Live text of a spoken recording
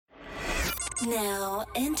Now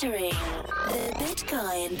entering the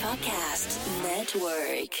Bitcoin Podcast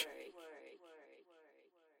Network.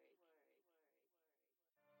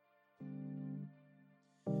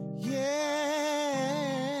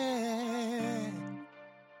 Yeah.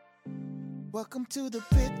 Welcome to the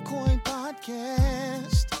Bitcoin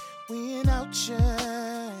Podcast. We in outshine.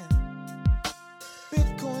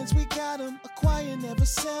 Bitcoins, we got them. Acquire, never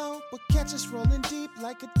sell. But catch us rolling deep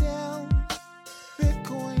like Adele.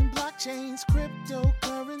 Bitcoin, blockchains,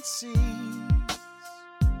 cryptocurrencies.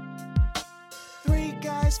 Three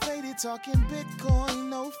guys faded talking Bitcoin,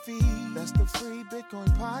 no fee. That's the free Bitcoin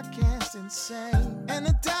podcast, insane. And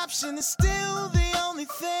adoption is still the only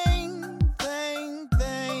thing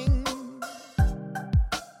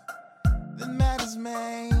that matters,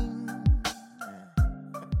 man.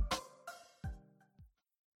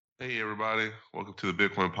 Hey everybody, welcome to the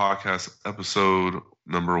Bitcoin Podcast, episode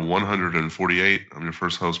number 148. I'm your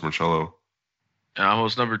first host, Marcello. And I'm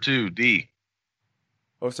host number 2, D.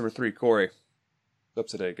 Host number 3, Corey.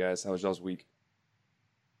 What's up today, guys? How was y'all's week?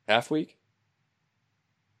 Half week?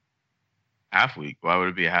 Half week? Why would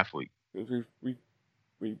it be a half week? We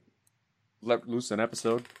let loose an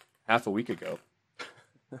episode half a week ago.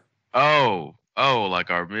 Oh,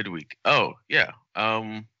 like our midweek. Oh, yeah.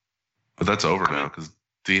 But that's over now because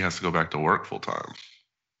D has to go back to work full time.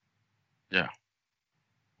 Yeah.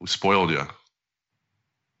 We spoiled you.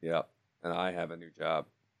 Yeah, and I have a new job.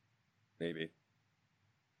 Maybe.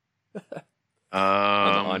 Um,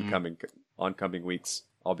 On the oncoming weeks,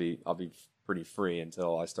 I'll be pretty free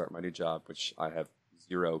until I start my new job, which I have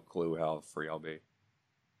zero clue how free I'll be.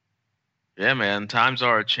 Yeah, man. Times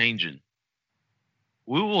are changing.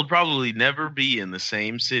 We will probably never be in the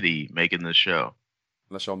same city making this show.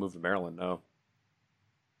 Unless y'all move to Maryland, no.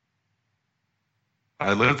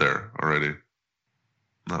 I live there already.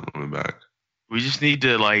 Not moving back. We just need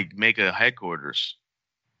to make a headquarters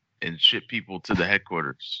and ship people to the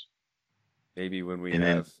headquarters. Maybe when we And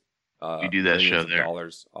then have we do that show millions of there.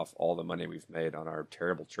 dollars off all the money we've made on our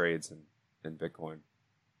terrible trades in Bitcoin.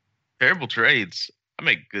 Terrible trades. I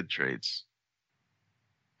make good trades.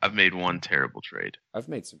 I've made one terrible trade. I've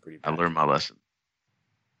made some pretty I bad learned my lesson.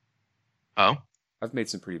 Oh? I've made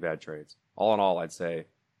some pretty bad trades. All in all, I'd say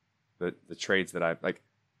the trades that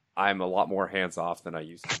I'm a lot more hands off than I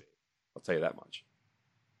used to be. I'll tell you that much.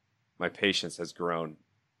 My patience has grown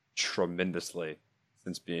tremendously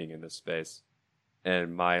since being in this space.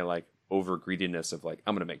 And my over greediness of I'm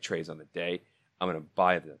gonna make trades on the day. I'm gonna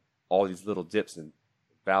buy all these little dips and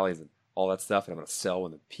valleys and all that stuff, and I'm gonna sell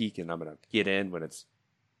when the peak, and I'm gonna get in when it's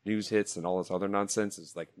news hits and all this other nonsense.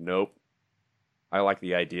 Is nope. I like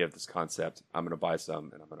the idea of this concept. I'm gonna buy some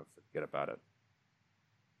and I'm gonna forget about it.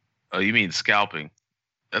 Oh, you mean scalping?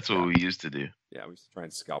 That's what Yeah. we used to do. Yeah, we used to try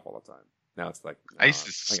and scalp all the time. Now it's I used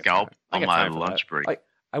to scalp on my lunch break.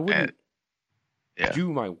 I wouldn't Yeah.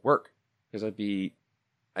 do my work because I'd be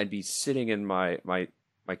sitting in my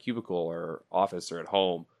cubicle or office or at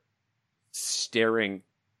home, staring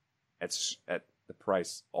at the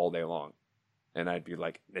price all day long, and I'd be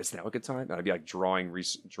like, "Is now a good time?" And I'd be drawing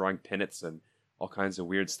pennants and all kinds of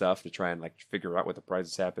weird stuff to try and figure out what the price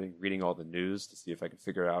is happening, reading all the news to see if I can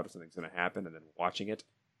figure out if something's going to happen, and then watching it.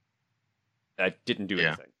 I didn't do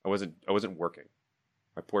anything. I wasn't working.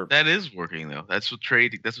 My poor. That is working though. That's what day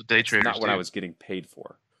traders do. Not what I was getting paid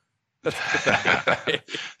for. That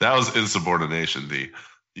was insubordination, D.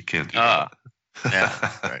 You can't do that.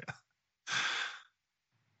 Yeah, right.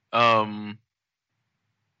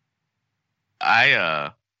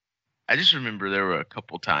 I just remember there were a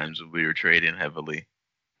couple times when we were trading heavily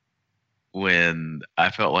when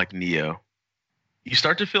I felt like Neo. You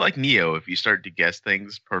start to feel like Neo if you start to guess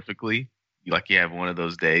things perfectly. You have one of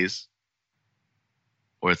those days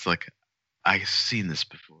where it's I've seen this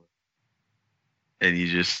before. And you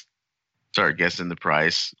just start guessing the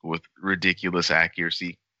price with ridiculous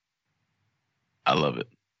accuracy. I love it.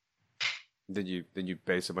 Then you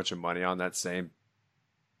base a bunch of money on that same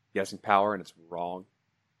guessing power, and it's wrong.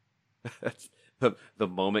 That's the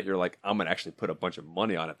moment you're like, I'm gonna actually put a bunch of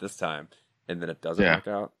money on it this time, and then it doesn't work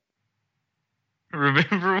out.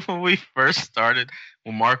 Remember when we first started,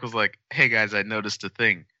 when Mark was like, "Hey guys, I noticed a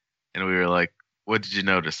thing," and we were like, "What did you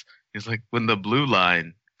notice?" He's like, "When the blue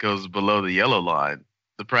line goes below the yellow line,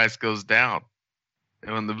 the price goes down,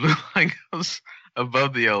 and when the blue line goes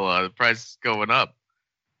above the yellow line, the price is going up."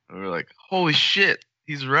 And we were like, "Holy shit,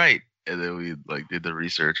 he's right!" And then we did the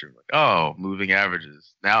research and oh, moving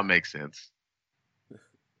averages. Now it makes sense.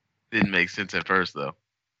 Didn't make sense at first though.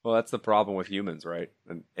 Well, that's the problem with humans, right?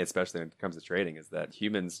 And especially when it comes to trading, is that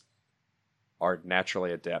humans are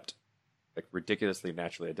naturally adept, ridiculously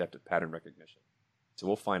naturally adept at pattern recognition. So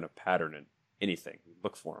we'll find a pattern in anything. You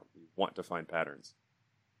look for them. You want to find patterns.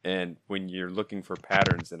 And when you're looking for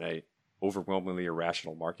patterns in a overwhelmingly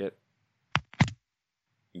irrational market,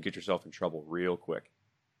 you can get yourself in trouble real quick.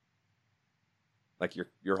 Like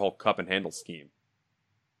your whole cup and handle scheme.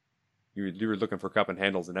 You were looking for cup and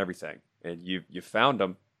handles and everything, and you found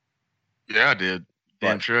them. Yeah, I did.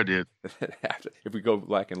 Damn sure I did. If we go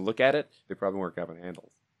back and look at it, they probably weren't cup and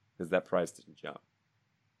handles because that price didn't jump.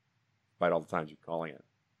 Despite all the times you're calling it.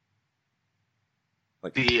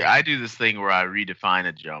 Like, I do this thing where I redefine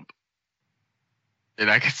a jump, and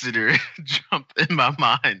I consider it a jump in my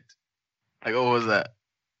mind. Like, what was that?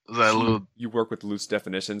 Was that a little? You work with loose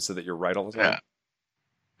definitions so that you're right all the time. Yeah,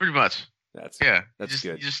 pretty much. That's good.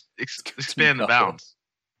 You just expand the bounds.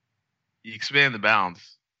 You expand the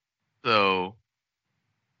bounds, so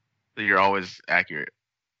you're always accurate.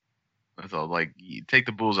 That's all. Like, you take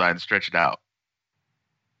the bullseye and stretch it out,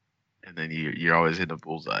 and then you're always hitting a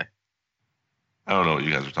bullseye. I don't know what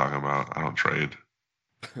you guys are talking about. I don't trade.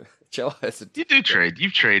 You do trade.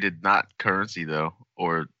 You've traded not currency though,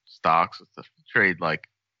 or stocks and stuff. You trade like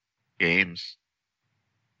games.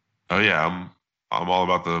 Oh yeah, I'm all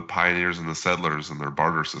about the pioneers and the settlers and their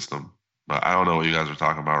barter system. But I don't know what you guys are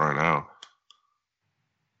talking about right now.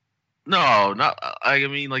 No, not. I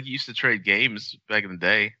mean, like, you used to trade games back in the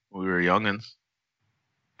day when we were youngins.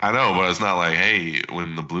 I know, but it's not like, hey,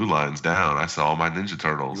 when the blue line's down, I sell all my Ninja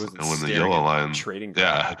Turtles, and when the yellow line, trading,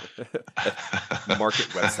 yeah, market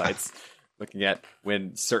websites, looking at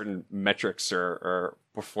when certain metrics are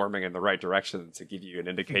performing in the right direction to give you an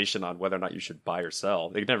indication on whether or not you should buy or sell.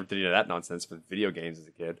 They never did any of that nonsense with video games as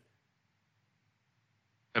a kid.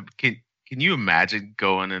 Can you imagine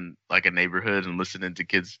going in like a neighborhood and listening to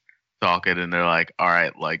kids talking, and they're like, all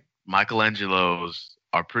right, like Michelangelos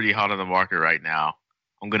are pretty hot on the market right now.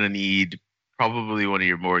 I'm going to need probably one of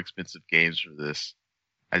your more expensive games for this.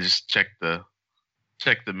 I just checked the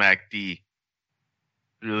MACD.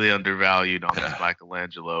 Really undervalued on this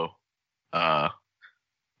Michelangelo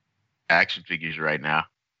action figures right now.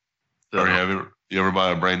 So, or you ever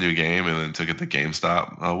buy a brand new game and then took it to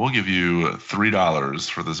GameStop? We'll give you $3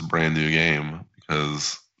 for this brand new game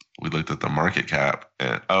because we looked at the market cap.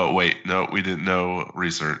 And oh wait, no, we didn't know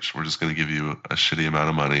research. We're just going to give you a shitty amount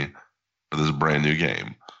of money for this brand new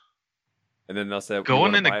game. And then they'll say,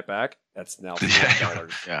 going in buy it back? That's now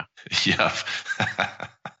 $4. Yeah. Yeah.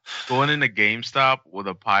 Going into GameStop with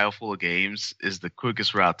a pile full of games is the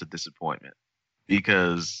quickest route to disappointment.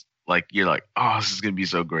 Because like you're like, oh, this is gonna be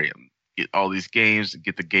so great. Get all these games and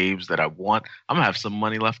get the games that I want. I'm gonna have some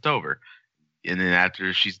money left over. And then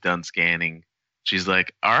after she's done scanning, she's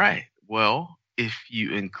like, all right, well, if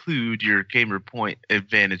you include your Gamer Point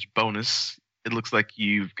Advantage bonus, it looks like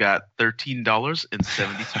you've got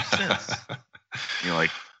 $13.72. You're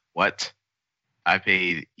like, what? I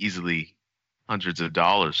paid easily hundreds of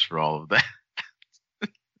dollars for all of that.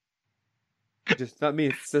 Just not me,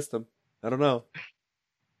 it's the system. I don't know.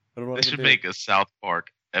 They should make a South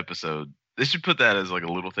Park episode. They should put that as like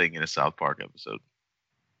a little thing in a South Park episode.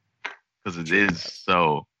 Because it is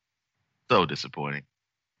so disappointing.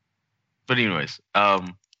 But anyways,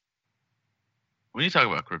 when you talk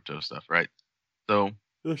about crypto stuff, right? So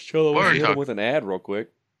Cello, hit him with an ad real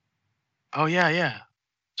quick. Oh yeah.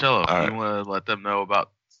 Cello, right. You want to let them know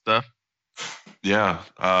about stuff? Yeah.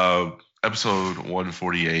 Episode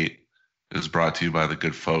 148 is brought to you by the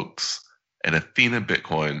good folks at Athena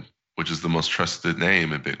Bitcoin, which is the most trusted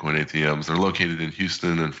name in Bitcoin ATMs. They're located in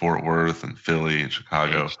Houston and Fort Worth and Philly and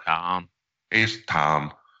Chicago.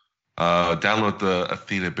 H-Town. Download the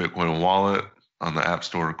Athena Bitcoin wallet on the App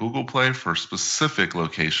Store or Google Play for specific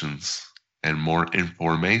locations and more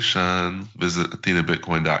information. Visit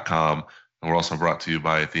athenabitcoin.com. And we're also brought to you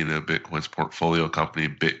by Athena Bitcoin's portfolio company,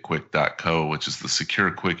 bitquick.co, which is the secure,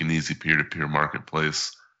 quick, and easy peer-to-peer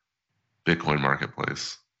marketplace, Bitcoin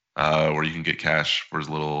marketplace, where you can get cash for as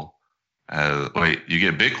little as, you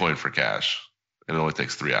get Bitcoin for cash, and it only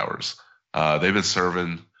takes 3 hours. They've been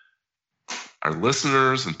serving our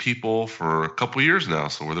listeners and people for a couple years now,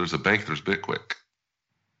 so where there's a bank, there's BitQuick.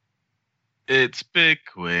 It's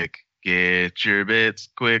BitQuick. Get your bits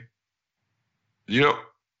quick. Yep.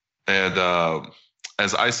 And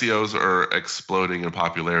as ICOs are exploding in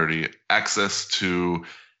popularity, access to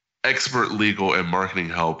expert legal and marketing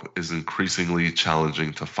help is increasingly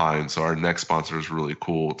challenging to find. So our next sponsor is really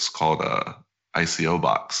cool. It's called ICO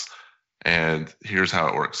Box. And here's how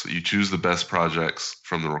it works. So you choose the best projects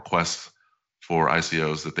from the requests for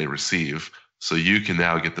ICOs that they receive. So you can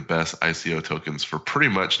now get the best ICO tokens for pretty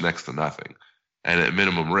much next to nothing. And at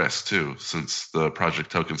minimum risk too, since the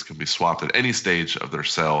project tokens can be swapped at any stage of their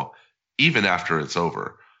sale, even after it's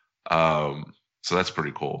over. So that's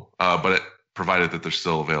pretty cool. But provided that they're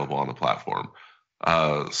still available on the platform.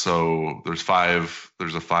 So there's a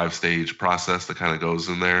 5-stage process that kind of goes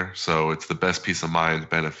in there. So it's the best peace of mind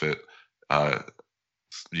benefit.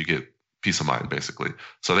 You get peace of mind, basically.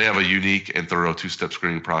 So they have a unique and thorough 2-step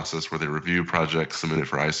screening process where they review projects submitted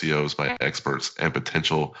for ICOs by experts and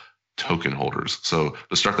potential token holders. So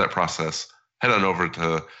to start that process, head on over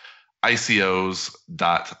to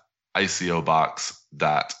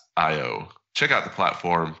icos.icobox.io. Check out the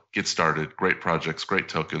platform, get started. Great projects, great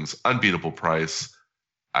tokens, unbeatable price.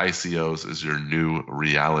 ICOs is your new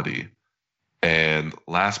reality. And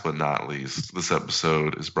last but not least, this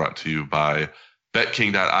episode is brought to you by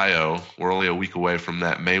BetKing.io. We're only a week away from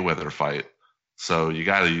that Mayweather fight. So you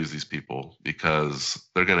got to use these people because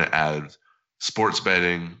they're going to add sports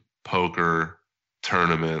betting, poker,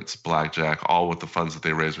 tournaments, blackjack, all with the funds that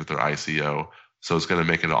they raise with their ICO. So it's going to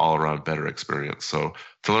make it an all-around better experience. So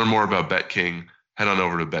to learn more about BetKing, head on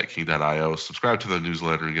over to betking.io, subscribe to the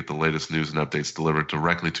newsletter, and get the latest news and updates delivered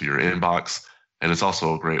directly to your inbox. And it's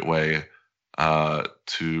also a great way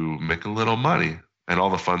to make a little money. And all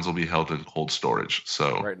the funds will be held in cold storage.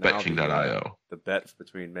 So Right now, betking.io. the bet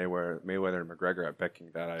between Mayweather and McGregor at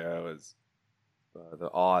betking.io is the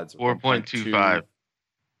odds 4.25.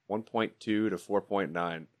 1.2 to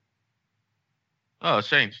 4.9. Oh, it's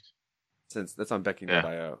changed. Since that's on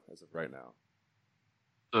betking.io as of right now.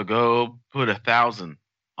 So go put 1,000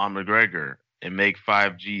 on McGregor and make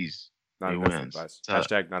 5 G's. Not He investment wins. advice. So-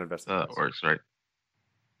 Hashtag not investment That advice. works, right?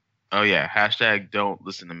 Oh yeah. Hashtag don't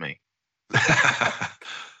listen to me.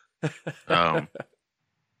 Um,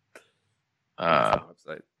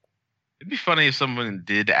 Website. It'd be funny if someone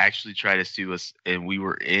did actually try to sue us and we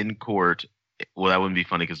were in court. Well, that wouldn't be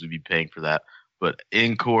funny because we'd be paying for that. But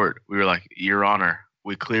in court, we were like, Your Honor,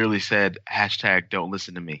 we clearly said hashtag don't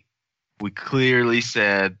listen to me. We clearly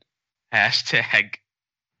said hashtag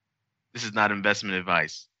this is not investment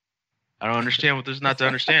advice. I don't understand what there's not to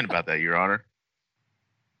understand about that, Your Honor.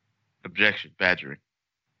 Objection, badgering.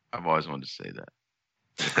 I've always wanted to say that.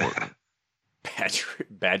 Important. Badgery?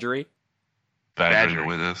 Badgering Badgering. a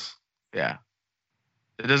witness. Yeah.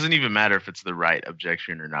 It doesn't even matter if it's the right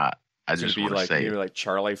objection or not. I It's just gonna want be to like say maybe it. like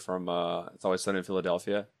Charlie from It's Always Sunny in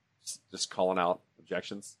Philadelphia, just calling out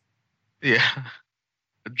objections. Yeah.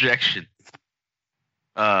 Objection.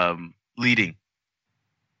 Leading.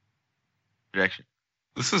 Objection.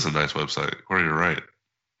 This is a nice website. Corey, you're right.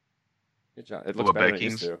 Good job. It looks What, better than it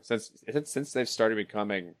used Beckings? to. Since they've started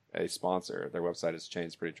becoming a sponsor, their website has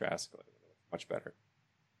changed pretty drastically. Much better.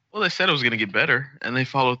 Well, they said it was going to get better, and they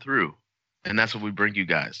followed through. And that's what we bring you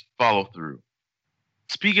guys. Follow through.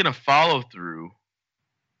 Speaking of follow through,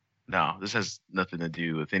 no, this has nothing to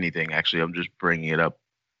do with anything. Actually, I'm just bringing it up.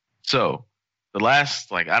 So, the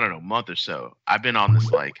last, month or so, I've been on this,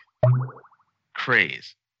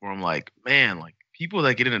 craze where I'm like, man, people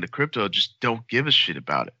that get into crypto just don't give a shit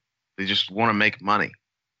about it. They just want to make money.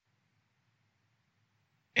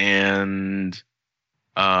 And,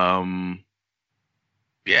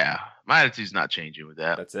 yeah, my attitude's not changing with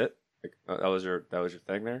that. That's it. That was your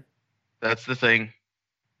thing there. That's the thing.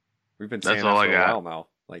 We've been That's saying that all for I a got. while now.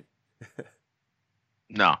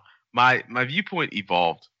 No, my viewpoint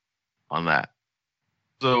evolved on that.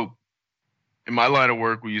 So, in my line of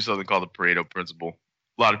work, we use something called the Pareto principle.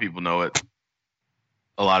 A lot of people know it.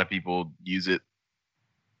 A lot of people use it.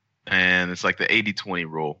 And it's like the 80-20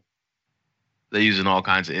 rule. They use it in all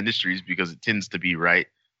kinds of industries because it tends to be right.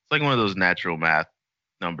 It's like one of those natural math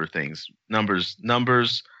number things. Numbers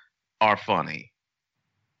are funny.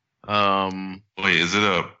 Wait, is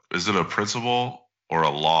it a principle or a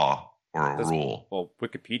law or a rule? Well,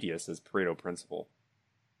 Wikipedia says Pareto principle.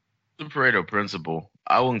 The Pareto principle.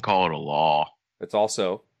 I wouldn't call it a law. It's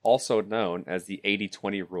also known as the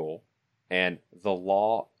 80-20 rule and the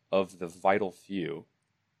law of the vital few,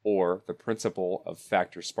 or the principle of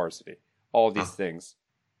factor sparsity. All of these things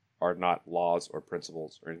are not laws or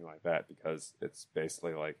principles or anything like that because it's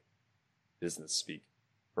basically like business speak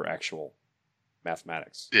for actual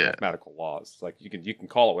mathematics, mathematical laws. Like you can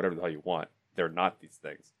call it whatever the hell you want. They're not these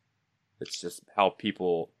things. It's just how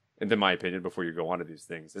people, and in my opinion, before you go on to these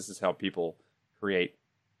things, this is how people create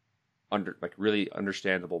really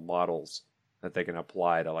understandable models that they can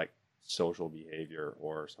apply to social behavior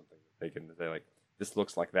or something. They can say this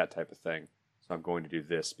looks like that type of thing, so I'm going to do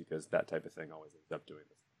this because that type of thing always ends up doing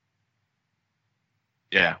this.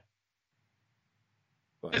 Yeah.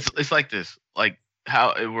 It's like this, like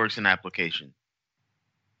how it works in application.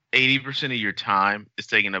 80% of your time is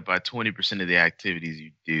taken up by 20% of the activities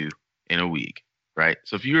you do in a week, right?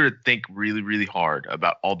 So if you were to think really, really hard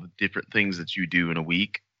about all the different things that you do in a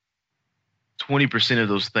week, 20% of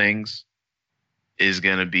those things is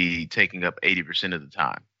going to be taking up 80% of the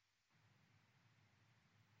time.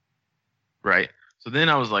 Right? So then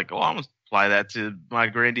I was like, I'm going to apply that to my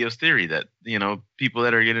grandiose theory that, people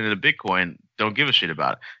that are getting into Bitcoin don't give a shit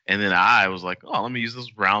about it. And then I was like, let me use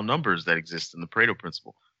those round numbers that exist in the Pareto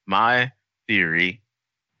principle. My theory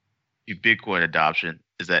to Bitcoin adoption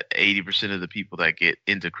is that 80% of the people that get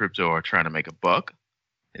into crypto are trying to make a buck,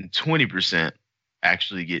 and 20%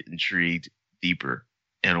 actually get intrigued deeper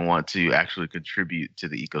and want to actually contribute to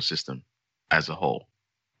the ecosystem as a whole.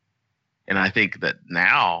 And I think that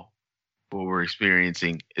now what we're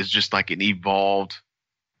experiencing is just like an evolved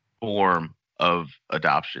form of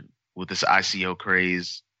adoption with this ICO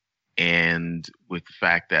craze, and with the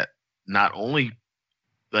fact that not only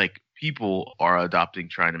like people are adopting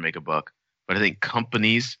trying to make a buck, but I think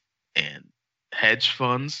companies and hedge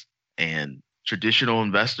funds and traditional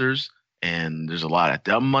investors, and there's a lot of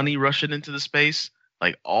dumb money rushing into the space.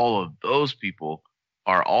 Like all of those people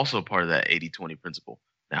are also part of that 80-20 principle.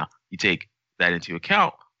 Now, you take that into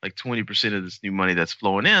account, like 20% of this new money that's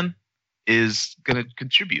flowing in is going to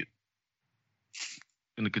contribute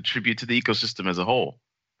to the ecosystem as a whole.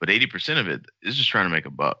 But 80% of it is just trying to make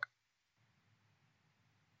a buck.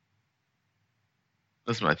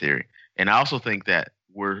 That's my theory. And I also think that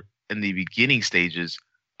we're in the beginning stages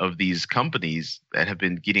of these companies that have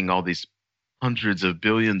been getting all these hundreds of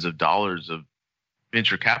billions of dollars of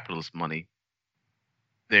venture capitalist money.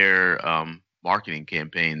 Their marketing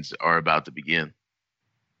campaigns are about to begin.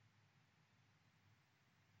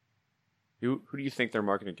 Who do you think their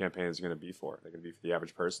marketing campaign is going to be for? They're going to be for the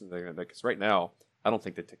average person? Because right now, I don't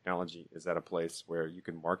think the technology is at a place where you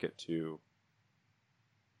can market to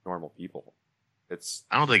normal people.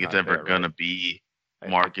 I don't think it's ever going to be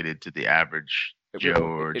marketed to the average Joe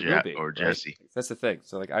or Jesse. Right? That's the thing.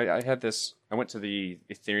 So like I had this. I went to the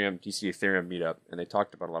DC Ethereum meetup, and they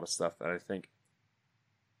talked about a lot of stuff that I think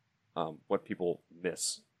what people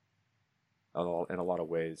miss in a lot of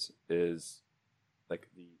ways is like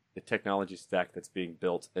the technology stack that's being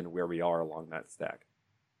built and where we are along that stack,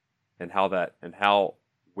 and how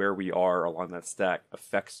where we are along that stack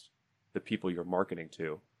affects the people you're marketing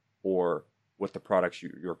to, or what the products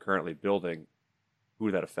you're currently building,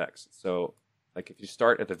 who that affects. So like if you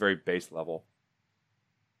start at the very base level,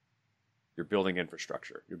 you're building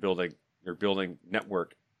infrastructure, you're building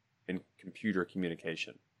network and computer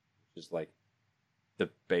communication, which is like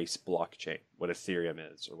the base blockchain, what Ethereum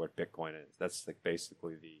is or what Bitcoin is. That's like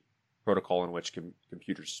basically the protocol in which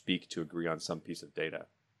computers speak to agree on some piece of data.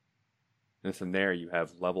 And from there, you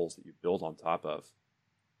have levels that you build on top of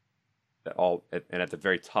and at the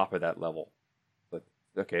very top of that level,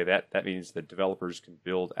 okay, that means that developers can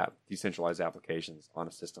build decentralized applications on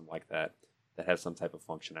a system like that has some type of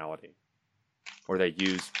functionality, or they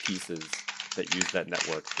use pieces that use that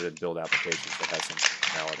network to then build applications that have some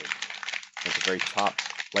functionality. At the very top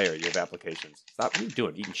layer, you have applications. Stop! What are you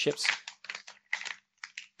doing? Eating chips?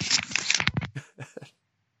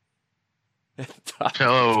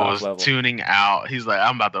 Cello was level. Tuning out. He's like,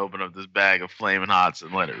 I'm about to open up this bag of Flamin' Hots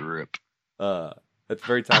and let it rip. At the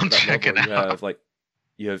very top of that level,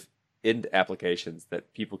 you have end applications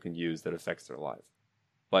that people can use that affects their life.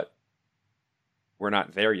 But we're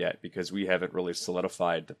not there yet because we haven't really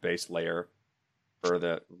solidified the base layer or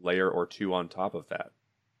the layer or two on top of that.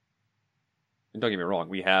 And don't get me wrong,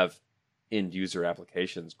 we have end user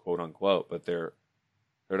applications, quote unquote, but they're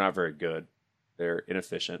not very good. They're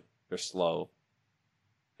inefficient. They're slow.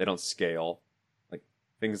 They don't scale. Like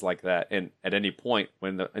things like that. And at any point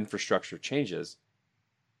when the infrastructure changes,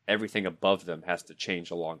 everything above them has to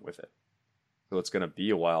change along with it. So it's going to be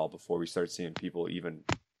a while before we start seeing people even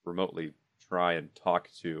remotely try and talk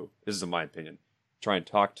to, this is in my opinion, try and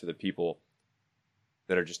talk to the people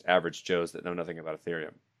that are just average Joes that know nothing about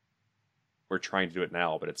Ethereum. We're trying to do it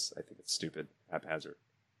now, but I think it's stupid, haphazard.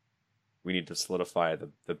 We need to solidify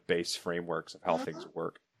the base frameworks of how things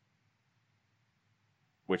work.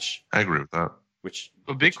 Which I agree with that.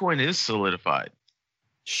 But Bitcoin is solidified.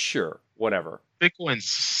 Sure, whatever. Bitcoin's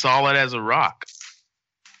solid as a rock.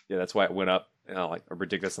 Yeah, that's why it went up, like a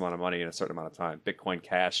ridiculous amount of money in a certain amount of time. Bitcoin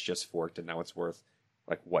Cash just forked, and now it's worth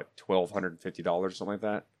like what, $1,250 or something like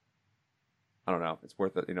that. I don't know. It's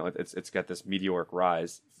worth it. It's got this meteoric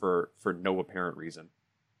rise for no apparent reason.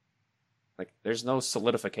 Like, there's no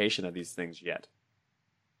solidification of these things yet.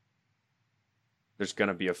 There's going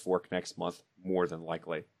to be a fork next month, more than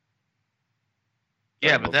likely.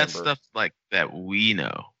 Yeah, but that's stuff like that we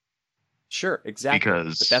know. Sure, exactly.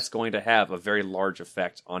 But that's going to have a very large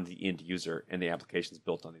effect on the end user and the applications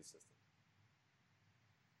built on these systems.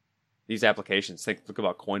 These applications, think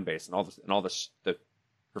about Coinbase and all the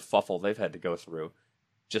kerfuffle they've had to go through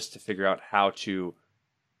just to figure out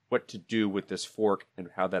what to do with this fork and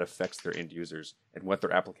how that affects their end users and what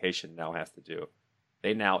their application now has to do.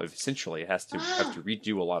 They now essentially have to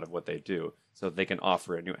redo a lot of what they do so they can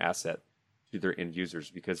offer a new asset to their end users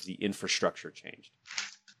because the infrastructure changed.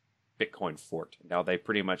 Bitcoin forked. Now they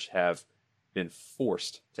pretty much have been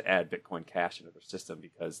forced to add Bitcoin Cash into their system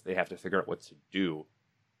because they have to figure out what to do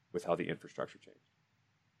with how the infrastructure changed.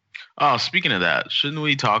 Oh, speaking of that, shouldn't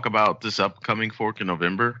we talk about this upcoming fork in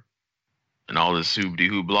November and all this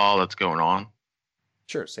hoobly-hoobla that's going on?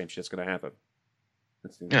 Sure, same shit's going to happen.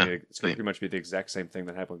 It's going to pretty much be the exact same thing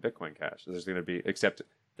that happened with Bitcoin Cash. There's going to be, except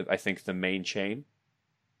that I think the main chain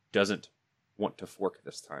doesn't want to fork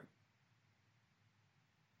this time.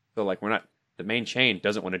 So like the main chain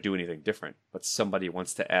doesn't want to do anything different, but somebody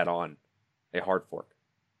wants to add on a hard fork.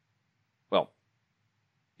 Well,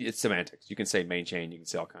 it's semantics. You can say main chain, you can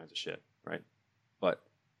say all kinds of shit, right? But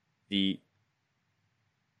the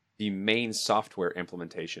main software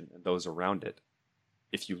implementation and those around it,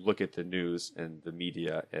 if you look at the news and the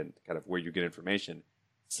media and kind of where you get information,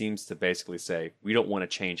 seems to basically say we don't want to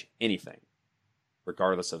change anything,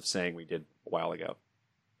 regardless of saying we did a while ago.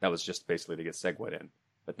 That was just basically to get segued in.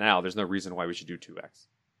 But now there's no reason why we should do 2x,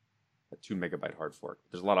 a 2 megabyte hard fork.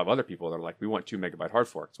 There's a lot of other people that are like, we want 2 megabyte hard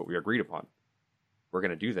fork. It's what we agreed upon. We're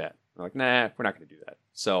going to do that. They're like, nah, we're not going to do that.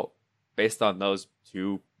 So based on those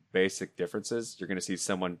two basic differences, you're going to see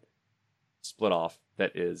someone split off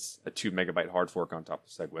that is a 2 megabyte hard fork on top of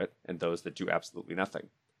SegWit and those that do absolutely nothing.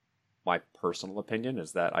 My personal opinion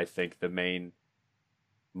is that I think the main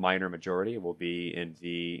minor majority will be in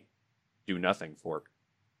the do nothing fork.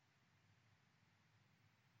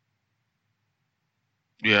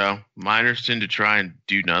 Yeah, miners tend to try and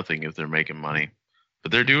do nothing if they're making money.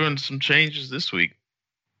 But they're doing some changes this week.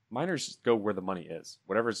 Miners go where the money is.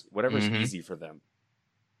 Whatever's easy for them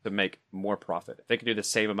to make more profit. If they can do the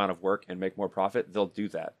same amount of work and make more profit, they'll do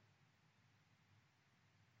that.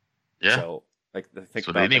 Yeah. So, like, that's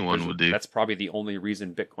what anyone would do. That's probably the only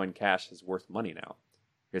reason Bitcoin Cash is worth money now.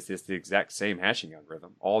 Because it's the exact same hashing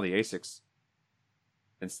algorithm. All the ASICs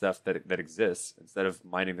and stuff that exists, instead of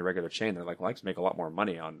mining the regular chain, they're like, well, I can make a lot more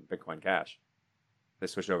money on Bitcoin Cash. They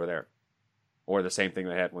switch over there. Or the same thing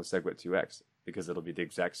they had with SegWit 2x, because it'll be the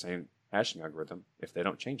exact same hashing algorithm if they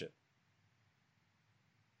don't change it.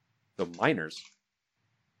 So miners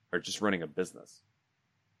are just running a business.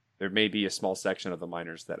 There may be a small section of the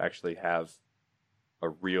miners that actually have a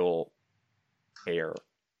real care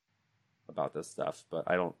about this stuff, but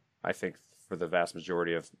I think for the vast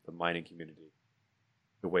majority of the mining community,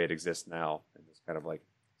 the way it exists now in this kind of like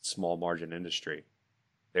small margin industry,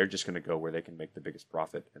 they're just going to go where they can make the biggest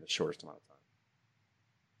profit in the shortest amount of time.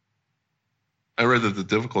 I read that the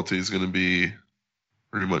difficulty is going to be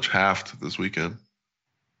pretty much halved this weekend.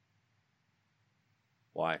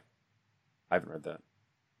 Why? I haven't read that.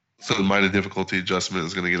 So the minor difficulty adjustment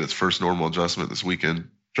is going to get its first normal adjustment this weekend,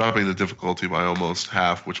 dropping the difficulty by almost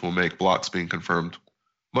half, which will make blocks being confirmed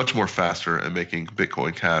much more faster and making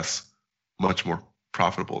Bitcoin Cash much more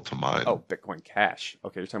profitable to mine. Oh, Bitcoin Cash.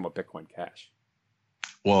 Okay, you're talking about Bitcoin Cash.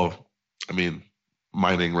 Well, I mean,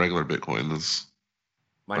 mining regular Bitcoin is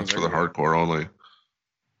that's for the hardcore only.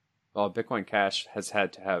 Well, Bitcoin Cash has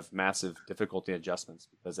had to have massive difficulty adjustments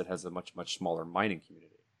because it has a much, much smaller mining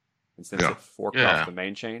community. And since it forked off the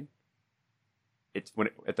main chain,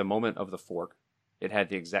 at the moment of the fork, it had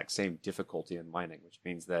the exact same difficulty in mining, which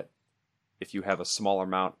means that if you have a smaller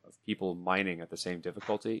amount of people mining at the same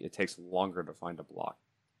difficulty, it takes longer to find a block.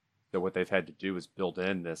 So what they've had to do is build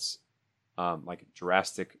in this like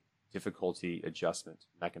drastic difficulty adjustment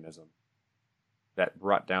mechanism that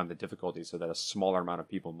brought down the difficulty so that a smaller amount of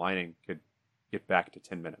people mining could get back to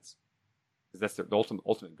 10 minutes. Because that's the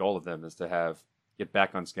ultimate goal of them is to get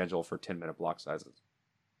back on schedule for 10-minute block sizes.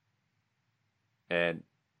 And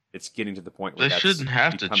it's getting to the point where they shouldn't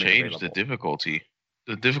have to change the difficulty.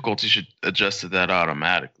 The difficulty should adjust to that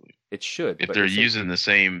automatically. It should. If they're using the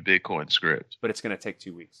same Bitcoin script. But it's going to take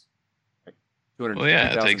 2 weeks. Like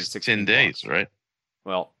it takes 10 days, right?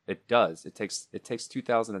 Well, it does. It takes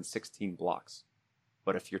 2016 blocks.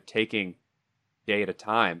 But if you're taking day at a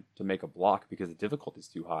time to make a block because the difficulty is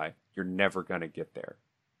too high, you're never going to get there.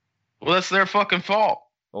 Well, that's their fucking fault.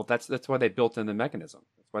 Well, that's why they built in the mechanism.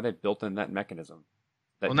 That's why they built in that mechanism.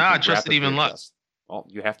 Well, now I trust it even less. Well,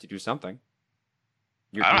 you have to do something.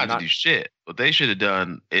 I don't have to do shit. What they should have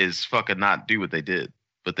done is fucking not do what they did.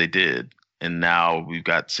 But they did. And now we've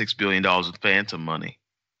got $6 billion in phantom money.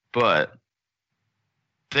 But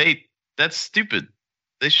that's stupid.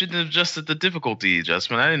 They shouldn't have adjusted the difficulty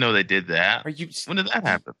adjustment. I didn't know they did that. When did that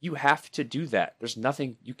happen? You have to do that. There's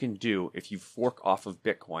nothing you can do if you fork off of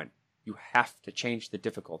Bitcoin. you have to change the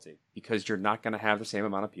difficulty because you're not going to have the same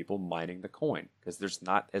amount of people mining the coin because there's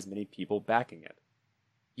not as many people backing it.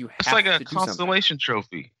 You have It's like to a do something. constellation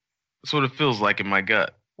trophy. That's what it feels like in my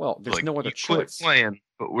gut. Well, there's Like, no other you quit choice. playing,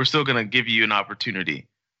 but we're still gonna give you an opportunity.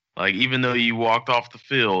 Like, even though you walked off the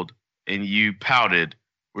field and you pouted,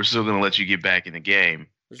 we're still gonna let you get back in the game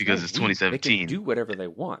There's because no it's we. They 2017. can do whatever they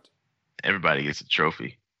want. Everybody gets a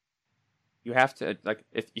trophy. You have to, like,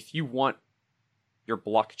 if you want your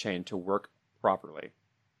blockchain to work properly,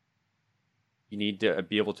 you need to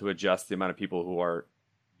be able to adjust the amount of people who are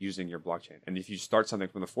using your blockchain. And if you start something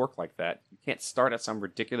from the fork like that, you can't start at some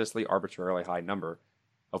ridiculously arbitrarily high number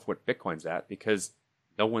of what Bitcoin's at because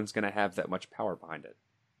no one's going to have that much power behind it.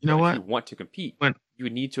 You know But what? if you want to compete, When you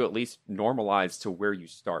would need to at least normalize to where you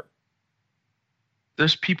start.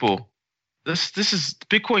 there's people, this is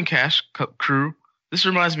Bitcoin Cash crew. This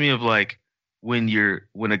reminds me of like when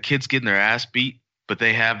a kid's getting their ass beat, but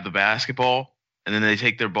they have the basketball and then they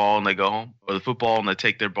take their ball and they go home, or the football and they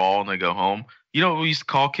take their ball and they go home. You know what we used to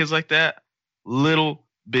call kids like that? Little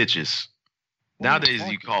bitches. What are Nowadays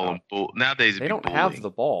you talking call about? them nowadays They it'd don't be have bullying. the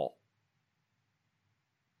ball.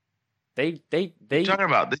 They You're talking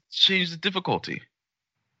about they change the difficulty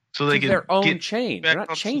so they to can their own get chain. back They're not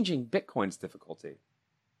on- changing Bitcoin's difficulty.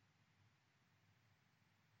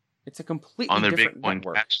 It's a completely on their different Bitcoin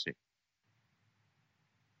network. Cash.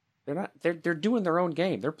 They're not. They're doing their own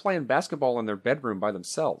game. They're playing basketball in their bedroom by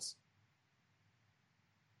themselves.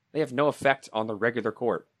 They have no effect on the regular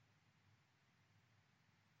court.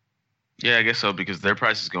 Yeah, I guess so because their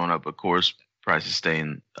price is going up, but Core's price is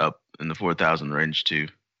staying up in the 4,000 range too.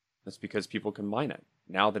 That's because people can mine it.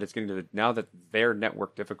 Now that it's getting to now that their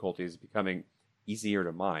network difficulty is becoming easier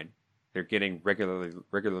to mine, they're getting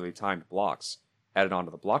regularly timed blocks added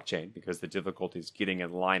onto the blockchain because the difficulty is getting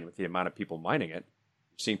in line with the amount of people mining it.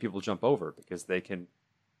 You're seeing people jump over because they can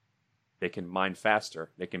mine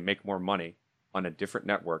faster. They can make more money on a different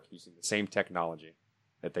network using the same technology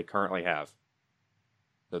that they currently have.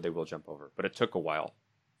 So they will jump over. But it took a while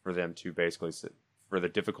for them to basically for the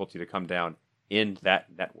difficulty to come down in that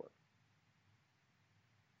network.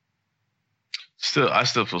 I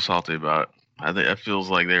still feel salty about it. I think it feels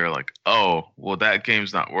like they're like, oh, well, that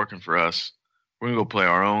game's not working for us. We're gonna go play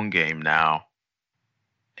our own game now,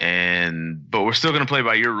 but we're still gonna play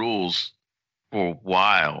by your rules for a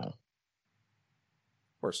while.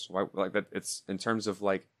 Of course, like that. It's in terms of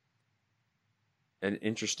like an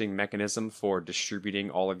interesting mechanism for distributing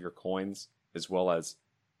all of your coins, as well as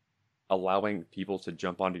allowing people to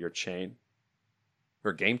jump onto your chain.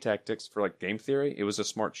 For game tactics, for like game theory, it was a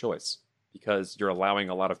smart choice because you're allowing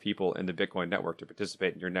a lot of people in the Bitcoin network to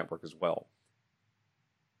participate in your network as well.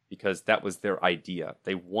 Because that was their idea.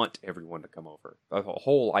 They want everyone to come over. The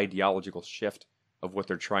whole ideological shift of what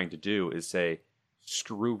they're trying to do is say,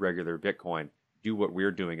 screw regular Bitcoin, do what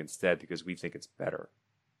we're doing instead because we think it's better.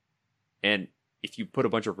 And if you put a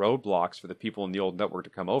bunch of roadblocks for the people in the old network to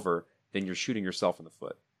come over, then you're shooting yourself in the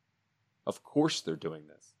foot. Of course they're doing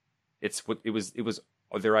this. It was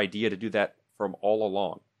their idea to do that from all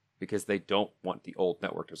along because they don't want the old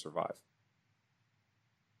network to survive.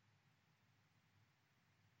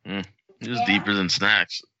 It was deeper than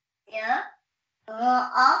snacks. Yeah.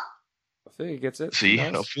 Ophelia gets it. See,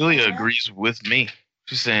 She knows. Ophelia agrees with me.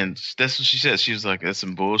 She's saying that's what she said. She was like, "That's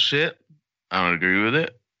some bullshit. I don't agree with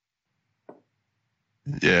it."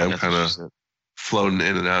 Yeah, I'm That's kind what of she said. floating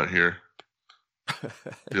in and out here,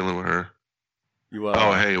 dealing with her. You,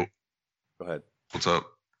 Oh, hey, Go ahead. what's up?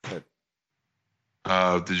 Go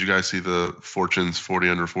ahead. Did you guys see the Fortune's 40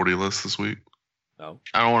 under 40 list this week? No.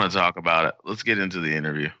 I don't want to talk about it. Let's get into the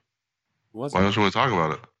interview. Who was Why it? don't you want to talk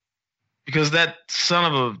about it? Because that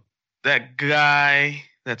guy,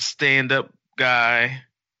 that stand-up guy,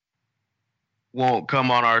 won't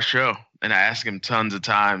come on our show. And I ask him tons of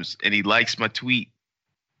times, and he likes my tweet,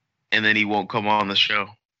 and then he won't come on the show.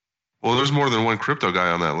 Well, there's more than one crypto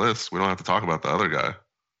guy on that list. We don't have to talk about the other guy.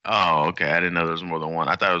 Oh, okay. I didn't know there was more than one.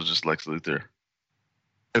 I thought it was just Lex Luthor.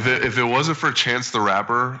 If it wasn't for Chance the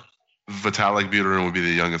Rapper, Vitalik Buterin would be the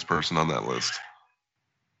youngest person on that list.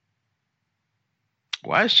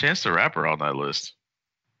 Why is Chance the Rapper on that list?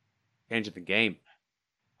 Changing the game.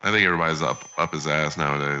 I think everybody's up his ass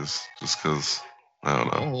nowadays, just because I don't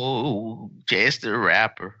know. Oh, Chance the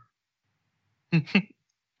Rapper.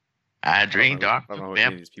 I drink dark. I don't know who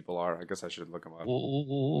any of these people are. I guess I should look them up.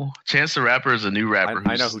 Oh, Chance the Rapper is a new rapper.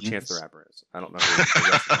 I know who Chance the Rapper is. I don't know who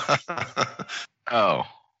the rest of Oh,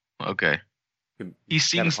 okay. them. He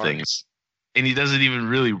sings things, and he doesn't even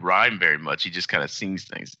really rhyme very much. He just kind of sings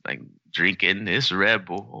things like drinking this Red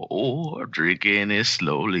Bull, or drinking it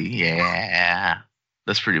slowly. Yeah,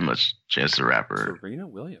 that's pretty much Chance the Rapper. Serena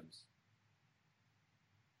Williams.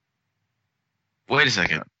 Wait a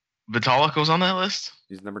second. Vitalik was on that list?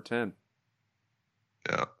 He's number 10.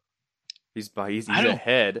 Yeah. He's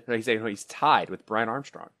ahead. He's tied with Brian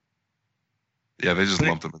Armstrong. Yeah, they just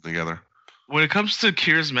lumped them together. When it comes to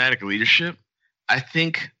charismatic leadership, I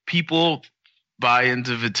think people buy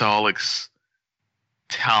into Vitalik's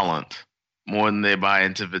talent more than they buy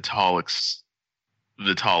into Vitalik's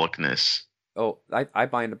Vitalikness. Oh, I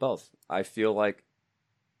buy into both. I feel like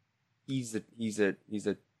he's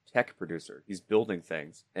a tech producer. He's building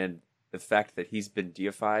things, and the fact that he's been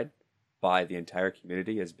deified by the entire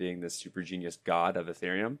community as being this super genius god of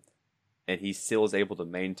Ethereum, and he still is able to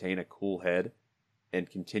maintain a cool head and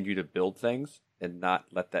continue to build things and not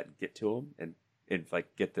let that get to him and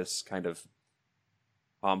like get this kind of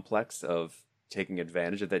complex of taking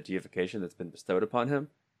advantage of that deification that's been bestowed upon him.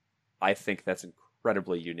 I think that's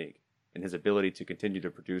incredibly unique. And his ability to continue to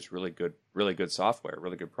produce really good software,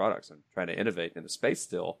 really good products, and trying to innovate in the space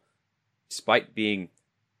still, despite being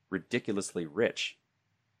ridiculously rich,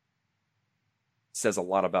 says a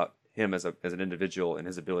lot about him as an individual and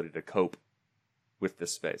his ability to cope with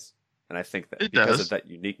this space. And I think that because of that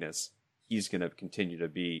uniqueness, he's going to continue to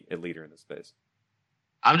be a leader in the space.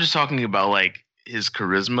 I'm just talking about like his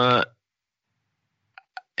charisma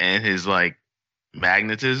and his like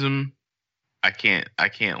magnetism. I can't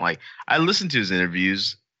like, I listen to his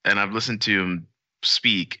interviews and I've listened to him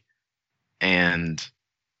speak and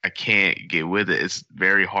I can't get with it. It's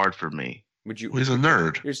very hard for me. Well, he's a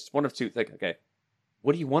nerd. Here's one of two. Like, okay,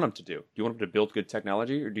 what do you want him to do? Do you want him to build good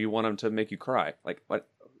technology, or do you want him to make you cry? Like, what?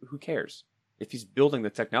 Who cares? If he's building the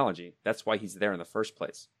technology, that's why he's there in the first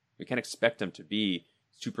place. We can't expect him to be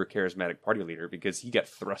super charismatic party leader because he got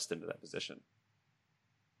thrust into that position.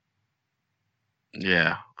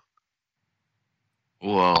 Yeah.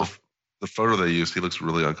 Well, the photo they used, he looks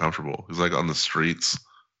really uncomfortable. He's like on the streets,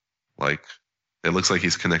 like it looks like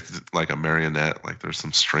he's connected like a marionette. Like there's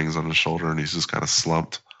some strings on his shoulder, and he's just kind of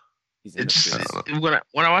slumped. When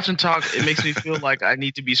I watch him talk, it makes me feel like I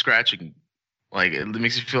need to be scratching. Like it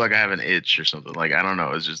makes me feel like I have an itch or something. Like I don't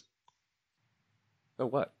know. It's just. So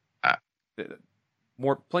what?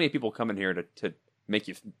 Plenty of people come in here to make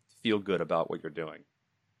you feel good about what you're doing.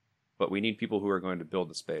 But we need people who are going to build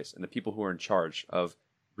the space, and the people who are in charge of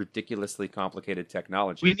ridiculously complicated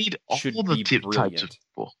technology. We need all the types of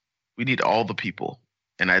people. We need all the people,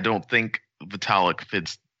 and I don't think Vitalik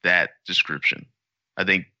fits that description. I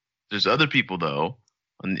think there's other people though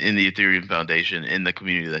in the Ethereum Foundation in the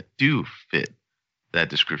community that do fit that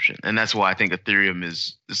description, and that's why I think Ethereum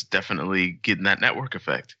is definitely getting that network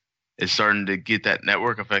effect. It's starting to get that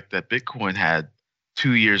network effect that Bitcoin had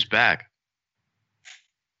 2 years back.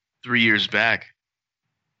 3 years back,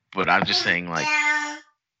 but I'm just saying, like,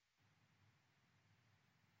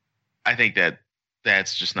 I think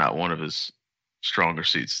that's just not one of his stronger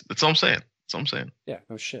suits. That's all I'm saying. That's all I'm saying. Yeah,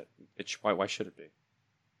 no shit. Why should it be?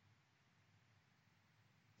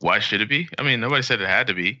 Why should it be? I mean, nobody said it had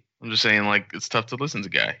to be. I'm just saying, like, it's tough to listen to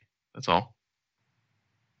guy. That's all.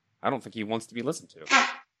 I don't think he wants to be listened to.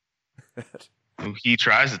 He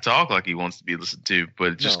tries to talk like he wants to be listened to,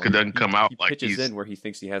 but it just doesn't come out like he pitches in where he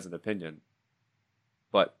thinks he has an opinion.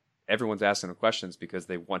 But everyone's asking him questions because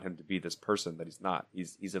they want him to be this person that he's not.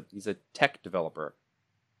 He's a tech developer.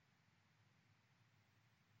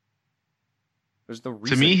 There's no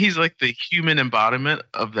reason. To me, he's like the human embodiment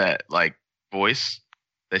of that like voice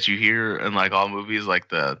that you hear in like all movies, like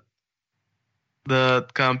the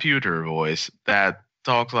computer voice that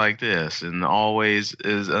talks like this and always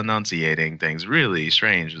is enunciating things really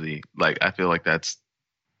strangely. Like I feel like he's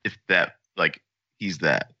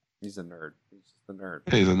that. He's a nerd. He's just a nerd.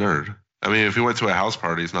 Yeah, he's a nerd. I mean, if he went to a house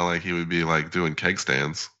party, it's not like he would be like doing keg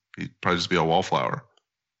stands. He'd probably just be a wallflower.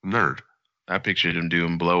 Nerd. I pictured him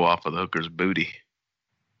doing blow off of the hooker's booty.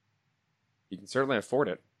 You can certainly afford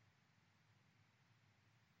it.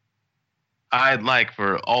 I'd like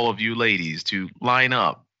for all of you ladies to line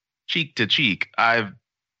up cheek to cheek. I've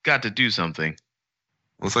got to do something.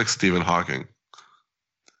 Looks like Stephen Hawking. Is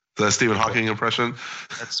that a Stephen Hawking impression?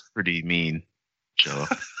 That's pretty mean, Joe.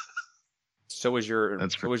 So was your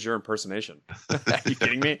impersonation. Are you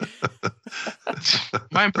kidding me?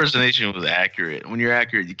 My impersonation was accurate. When you're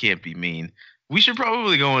accurate, you can't be mean. We should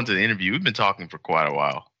probably go into the interview. We've been talking for quite a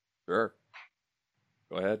while. Sure.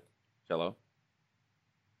 Go ahead, Jello.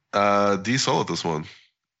 D soloed this one.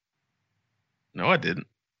 No, I didn't.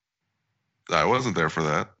 I wasn't there for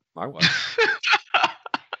that. I was.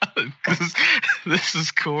 This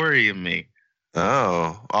is Corey and me.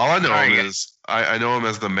 Oh, all I know him is I know him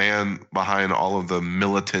as the man behind all of the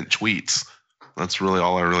militant tweets. That's really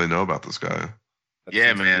all I really know about this guy.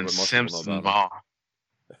 Yeah, man, Simpson Ball.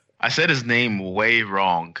 I said his name way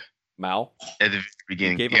wrong. Mao? at the very You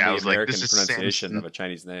beginning. gave him Yeah, I the was like, American this is pronunciation Samson. of a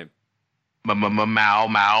Chinese name. Mao,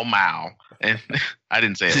 Mao, Mao. And I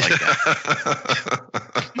didn't say it like that.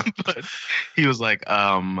 But he was like,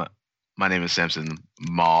 my name is Samson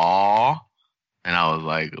Ma. And I was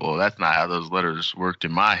like, well, that's not how those letters worked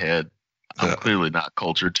in my head. I'm clearly not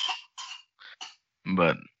cultured.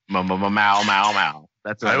 But Mao, Mao, Mao.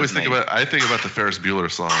 That's I not always his think name. about the Ferris Bueller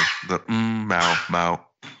song, the Mao Mao.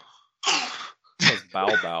 It was bow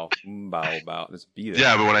bow, bow bow. There's a B there.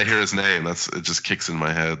 Yeah, but when I hear his name, it just kicks in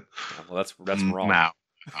my head. Yeah, well, that's wrong. Mao.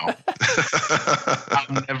 Mao.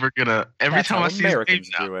 I'm never gonna. Every That's time how I see Americans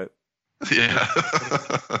his name do it. Yeah.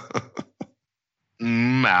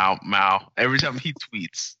 now, Mao. Every time he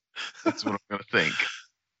tweets, that's what I'm gonna think.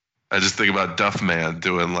 I just think about Duff Man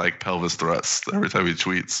doing like pelvis thrusts every time he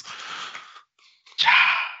tweets.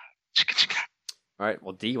 All right.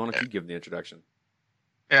 Well, D, you want to keep giving the introduction?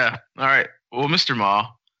 Yeah. All right. Well, Mr.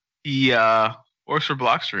 Ma, he works for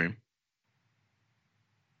Blockstream,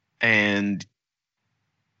 and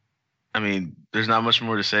I mean, there's not much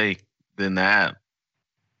more to say than that,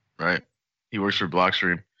 right? He works for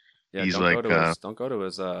Blockstream. Yeah. He's don't like, go to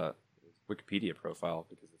his Wikipedia profile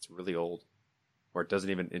because it's really old, or it doesn't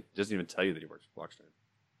even tell you that he works for Blockstream.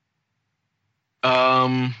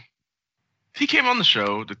 he came on the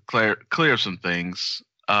show to clear up some things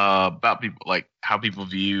about people, like how people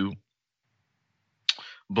view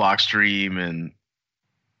Blockstream, and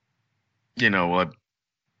what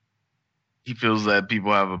he feels that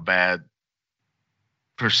people have a bad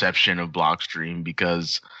perception of Blockstream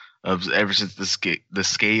because of ever since the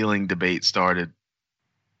scaling debate started,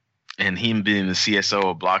 and him being the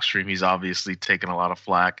CSO of Blockstream, he's obviously taken a lot of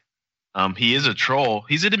flack. He is a troll.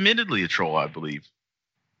 He's admittedly a troll, I believe,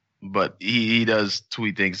 but he does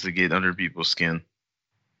tweet things to get under people's skin.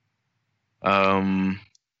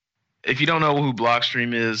 If you don't know who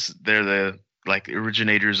Blockstream is, they're the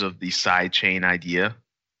originators of the sidechain idea.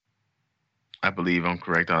 I believe I'm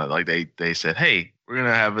correct on it. Like they said, hey, we're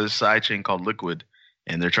gonna have a sidechain called Liquid,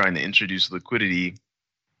 and they're trying to introduce liquidity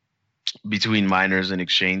between miners and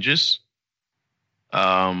exchanges.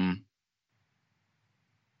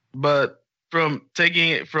 But from taking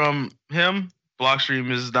it from him, Blockstream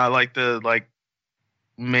is not the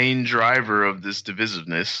main driver of this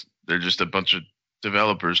divisiveness. They're just a bunch of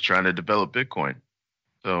developers trying to develop Bitcoin.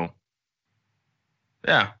 So,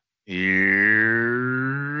 yeah,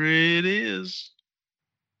 here it is.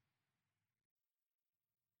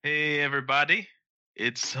 Hey, everybody.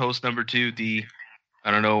 It's host number 2, D.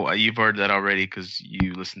 I don't know. You've heard that already because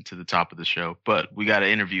you listened to the top of the show. But we got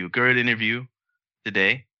a good interview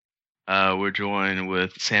today. We're joined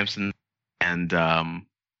with Samson. And, I'm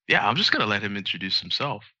just going to let him introduce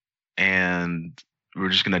himself. And we're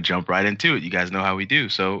just going to jump right into it. You guys know how we do.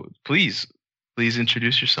 So please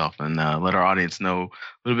introduce yourself and let our audience know a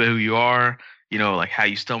little bit who you are, how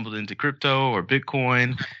you stumbled into crypto or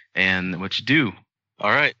Bitcoin and what you do.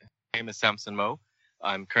 All right. My name is Samson Mo.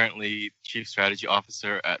 I'm currently Chief Strategy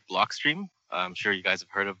Officer at Blockstream. I'm sure you guys have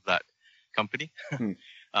heard of that company.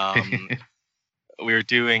 We're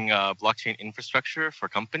doing blockchain infrastructure for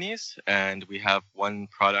companies, and we have one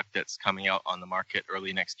product that's coming out on the market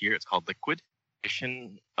early next year. It's called Liquid,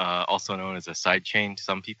 also known as a sidechain to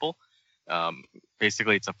some people.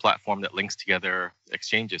 Basically, it's a platform that links together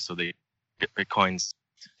exchanges, so they get Bitcoins,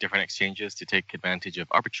 different exchanges, to take advantage of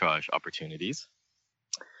arbitrage opportunities.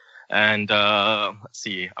 And let's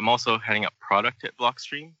see, I'm also heading up product at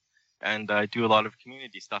Blockstream, and I do a lot of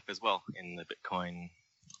community stuff as well in the Bitcoin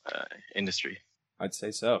industry. I'd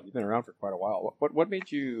say so. You've been around for quite a while. What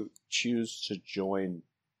made you choose to join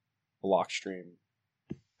Blockstream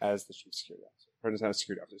as the chief security officer? Or not a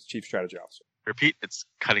security officer, it's chief strategy officer. Repeat, it's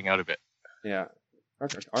cutting out a bit. Yeah. Our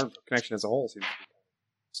connection as a whole seems to be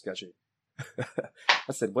sketchy.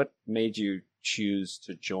 I said, what made you choose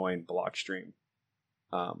to join Blockstream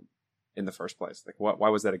in the first place? Why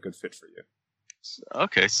was that a good fit for you?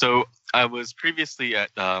 Okay, so I was previously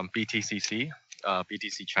at BTCC,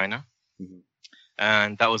 BTC China. Mm-hmm.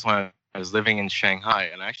 And that was when I was living in Shanghai,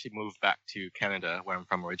 and I actually moved back to Canada, where I'm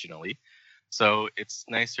from originally. So it's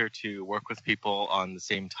nicer to work with people on the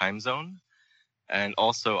same time zone. And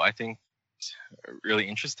also, I think it's really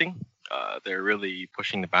interesting. They're really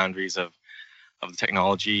pushing the boundaries of the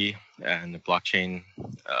technology and the blockchain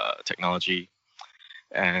technology.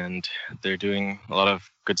 And they're doing a lot of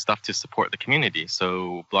good stuff to support the community.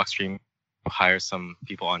 So Blockstream hires some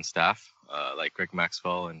people on staff, like Greg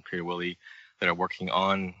Maxwell and Peter Willie, that are working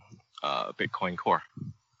on Bitcoin Core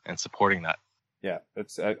and supporting that. Yeah,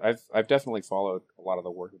 I've definitely followed a lot of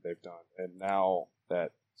the work that they've done, and now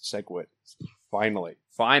that SegWit is finally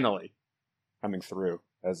coming through,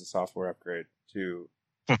 as a software upgrade to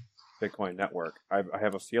Bitcoin network. I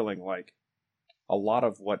have a feeling like a lot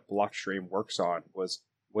of what Blockstream works on was,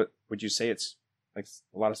 what would you say, it's like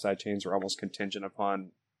a lot of sidechains are almost contingent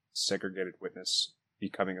upon segregated witness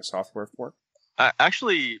becoming a software fork?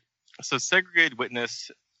 Actually, so segregated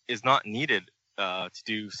witness is not needed to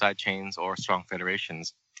do sidechains or strong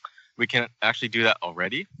federations. We can actually do that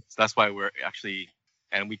already. So that's why we're actually,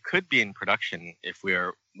 and we could be in production if we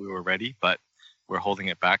were ready, but we're holding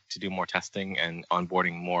it back to do more testing and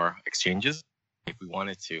onboarding more exchanges if we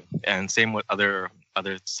wanted to. And same with other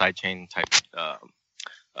sidechain type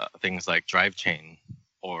things like drive chain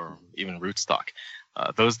or even rootstock.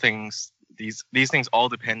 Those things, these things all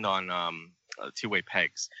depend on two-way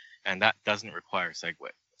pegs, and that doesn't require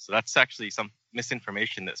SegWit. So that's actually some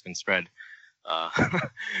misinformation that's been spread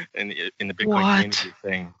in the Bitcoin community,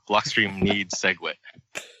 saying Blockstream needs SegWit.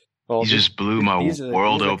 Well, you just blew my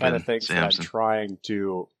world open, kind of things Samson.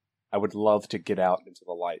 that I would love to get out into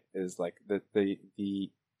the light, is like the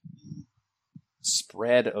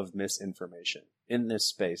spread of misinformation in this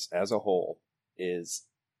space as a whole is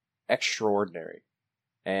extraordinary,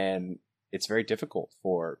 and it's very difficult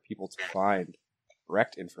for people to find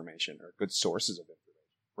correct information or good sources of information.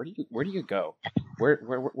 Where do you go?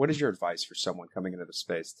 What is your advice for someone coming into the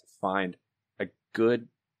space to find a good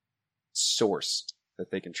source that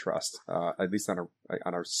they can trust, at least on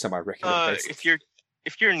a semi-regular basis?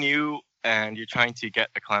 If you're new and you're trying to get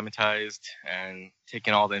acclimatized and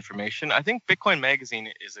taking all the information, I think Bitcoin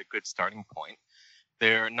Magazine is a good starting point.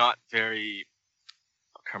 They're not very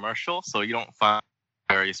commercial, so you don't find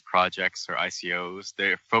various projects or ICOs.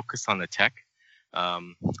 They're focused on the tech.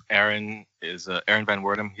 Aaron Van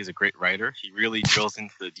Werdum. He's a great writer. He really drills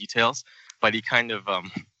into the details, but he kind of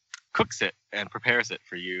cooks it and prepares it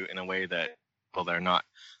for you in a way that, well, they're not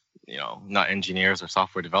engineers or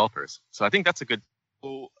software developers. So I think that's a good.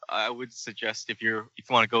 I would suggest if you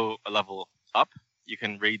want to go a level up, you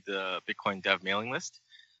can read the Bitcoin Dev mailing list.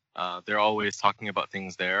 They're always talking about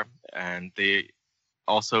things there, and they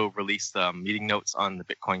also release meeting notes on the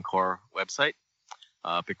Bitcoin Core website,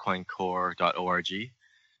 bitcoincore.org.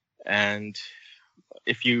 And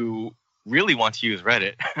if you really want to use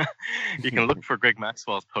Reddit, you can look for Greg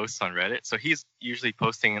Maxwell's posts on Reddit. So he's usually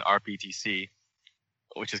posting in RPTC,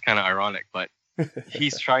 which is kind of ironic, but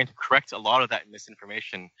he's trying to correct a lot of that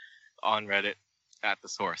misinformation on Reddit at the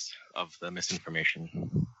source of the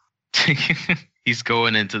misinformation. He's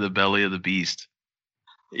going into the belly of the beast.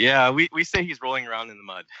 Yeah, we say he's rolling around in the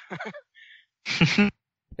mud.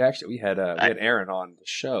 Actually, we had Aaron on the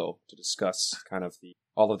show to discuss kind of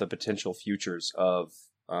all of the potential futures of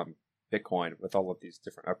Bitcoin with all of these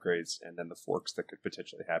different upgrades, and then the forks that could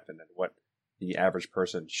potentially happen, and what the average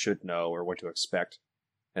person should know or what to expect,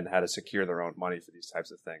 and how to secure their own money for these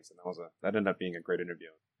types of things. And that ended up being a great interview.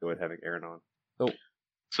 Good having Aaron on.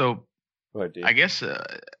 So go ahead, Dave. I guess I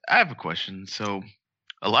have a question. So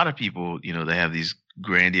a lot of people, they have these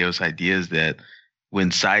grandiose ideas that when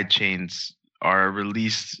sidechains are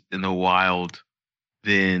released in the wild,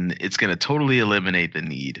 then it's going to totally eliminate the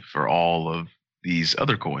need for all of these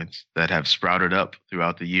other coins that have sprouted up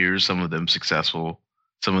throughout the years, some of them successful,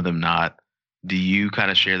 some of them not. Do you kind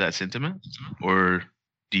of share that sentiment? Or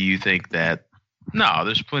do you think that, no,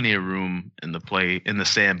 there's plenty of room in the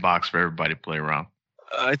sandbox for everybody to play around?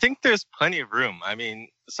 I think there's plenty of room. I mean,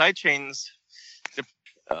 sidechains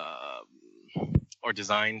or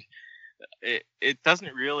designed, it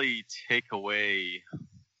doesn't really take away,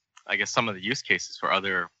 I guess, some of the use cases for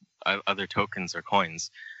other tokens or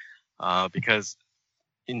coins, because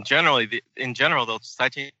in general they'll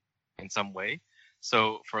sidechain in some way.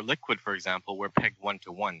 So for Liquid, for example, we're pegged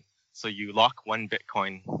 1-to-1. So you lock one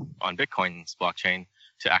Bitcoin on Bitcoin's blockchain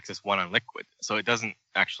to access one on Liquid. So it doesn't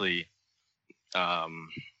actually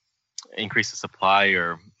increase the supply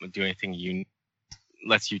or do anything.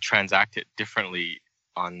 Lets you transact it differently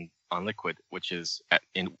on Liquid, which is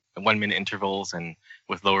in 1 minute intervals and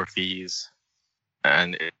with lower fees,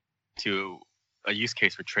 and to a use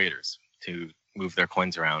case for traders to move their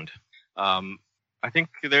coins around. I think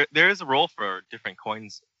there is a role for different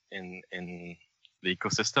coins in the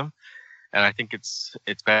ecosystem, and I think it's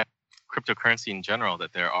bad cryptocurrency in general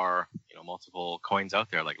that there are multiple coins out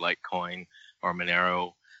there like Litecoin or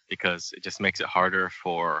Monero, because it just makes it harder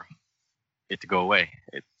for it to go away.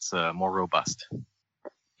 It's more robust.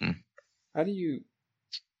 How do you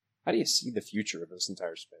see the future of this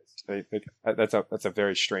entire space? That's a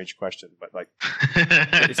very strange question, but like,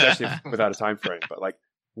 especially without a time frame. But like,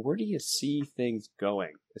 where do you see things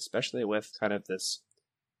going, especially with kind of this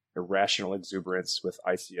irrational exuberance with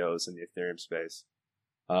ICOs in the Ethereum space?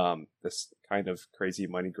 this kind of crazy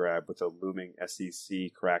money grab with a looming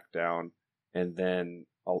SEC crackdown, and then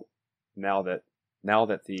now that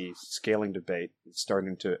the scaling debate is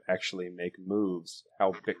starting to actually make moves,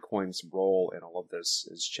 how Bitcoin's role in all of this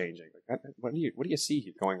is changing. What do you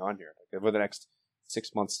see going on here over the next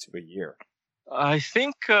 6 months to a year? I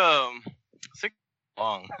think 6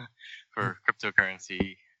 long for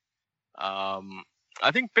cryptocurrency.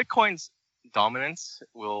 I think Bitcoin's dominance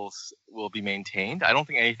will be maintained. I don't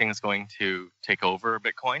think anything is going to take over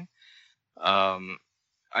Bitcoin.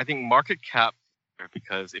 I think market cap,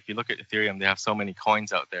 because if you look at Ethereum, they have so many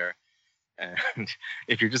coins out there, and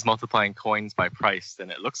if you're just multiplying coins by price, then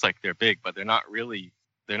it looks like they're big, but they're not really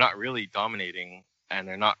dominating, and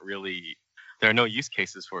there are no use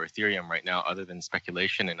cases for Ethereum right now other than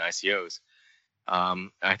speculation and ICOs.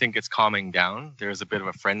 I think it's calming down. There's a bit of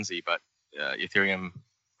a frenzy, but Ethereum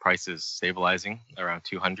price is stabilizing around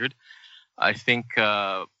 200. I think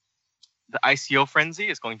the ICO frenzy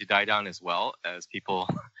is going to die down as well, as people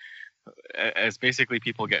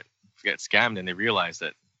get scammed and they realize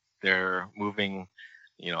that they're moving,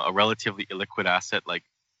 a relatively illiquid asset like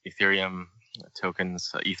Ethereum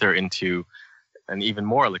tokens, Ether, into an even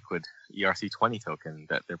more liquid ERC20 token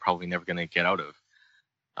that they're probably never going to get out of.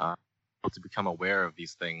 To become aware of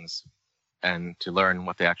these things and to learn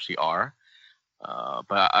what they actually are.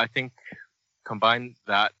 But I think combine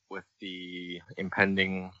that with the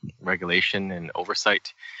impending regulation and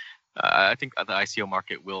oversight, I think the ICO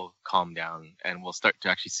market will calm down, and we'll start to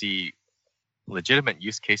actually see legitimate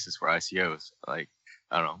use cases for ICOs. Like,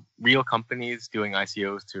 I don't know, real companies doing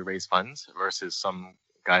ICOs to raise funds versus some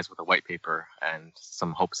guys with a white paper and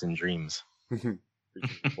some hopes and dreams.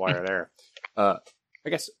 Wire there. I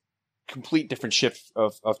guess complete different shift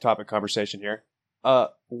of topic conversation here.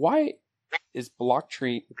 Why is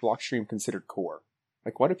Blockstream considered core?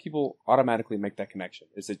 Like, why do people automatically make that connection?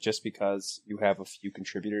 Is it just because you have a few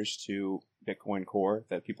contributors to Bitcoin Core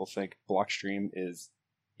that people think Blockstream is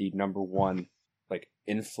the number one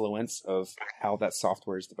influence of how that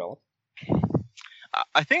software is developed?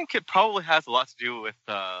 I think it probably has a lot to do with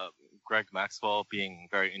Greg Maxwell being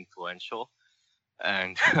very influential,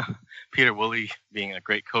 and Peter Woolley being a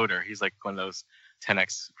great coder. He's like one of those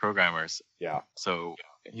 10x programmers. Yeah. So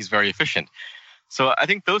he's very efficient. So I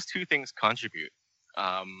think those two things contribute.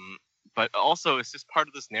 But also it's just part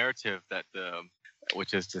of this narrative that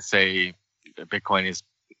which is to say Bitcoin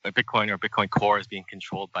or Bitcoin Core is being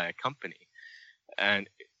controlled by a company. And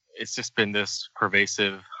it's just been this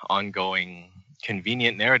pervasive, ongoing,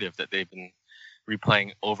 convenient narrative that they've been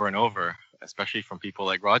replaying over and over, especially from people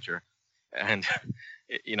like Roger. And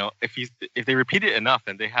if they repeat it enough,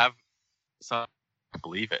 and they have some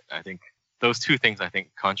believe it, I think those two things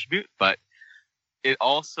contribute. But it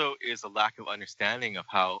also is a lack of understanding of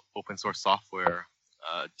how open source software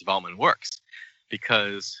development works,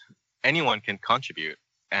 because anyone can contribute.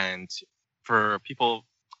 And for people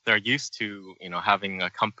that are used to having a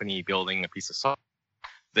company building a piece of software,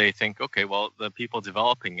 they think, okay, well, the people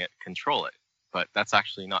developing it control it. But that's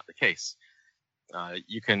actually not the case.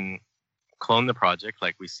 You can clone the project,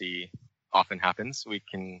 like we see often happens. We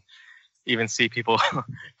can even see people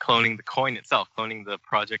cloning the coin itself, cloning the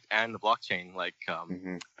project and the blockchain, like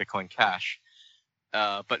Bitcoin Cash.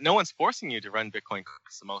 But no one's forcing you to run Bitcoin.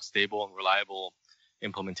 It's the most stable and reliable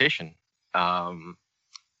implementation.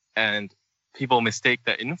 And people mistake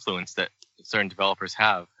that influence that certain developers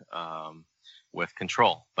have with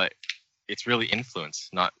control. But it's really influence,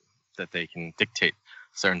 not that they can dictate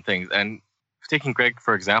certain things. And taking Greg,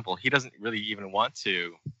 for example, he doesn't really even want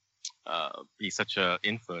to be such an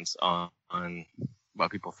influence on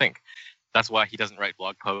what people think. That's why he doesn't write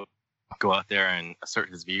blog posts, go out there and assert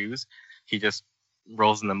his views. He just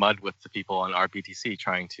rolls in the mud with the people on RBTC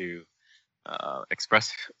trying to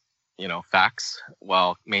express, facts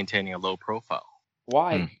while maintaining a low profile.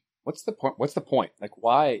 Why? What's the point? Like,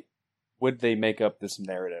 why would they make up this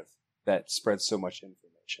narrative that spreads so much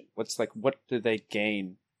information? What do they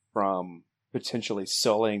gain from potentially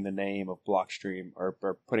sullying the name of Blockstream or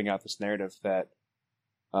putting out this narrative that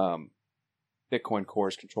Bitcoin Core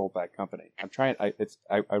is controlled by a company?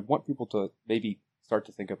 I want people to maybe start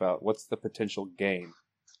to think about what's the potential gain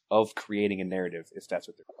of creating a narrative if that's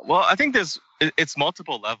what they're doing. Well, I think it's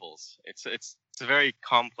multiple levels. It's a very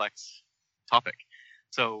complex topic.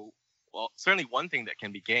 So, certainly one thing that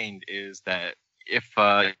can be gained is that if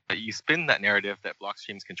you spin that narrative that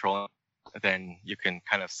Blockstream's controlling, then you can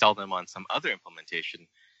kind of sell them on some other implementation,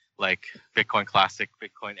 like Bitcoin Classic,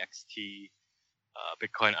 Bitcoin XT,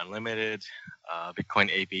 Bitcoin Unlimited, Bitcoin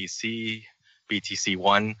ABC,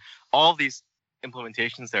 BTC1, all these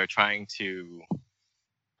implementations that are trying to,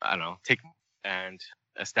 take and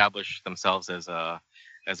establish themselves as a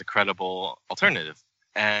credible alternative.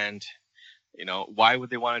 And why would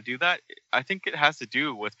they want to do that? I think it has to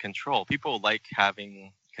do with control. People like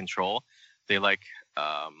having control. They like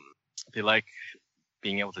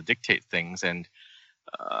being able to dictate things and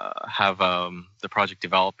have the project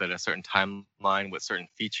develop at a certain timeline with certain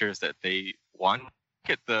features that they want. Look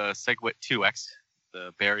at the SegWit 2X,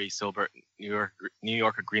 the Barry Silbert New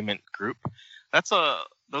York Agreement Group. Those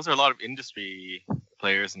are a lot of industry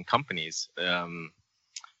players and companies.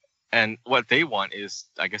 And what they want is,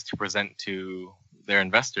 I guess, to present to their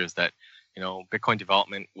investors that, Bitcoin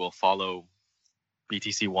development will follow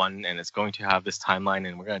BTC1 and it's going to have this timeline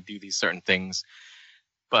and we're going to do these certain things.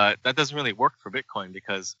 But that doesn't really work for Bitcoin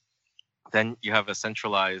because then you have a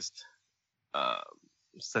centralized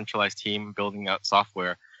team building out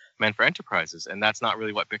software meant for enterprises. And that's not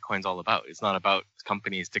really what Bitcoin's all about. It's not about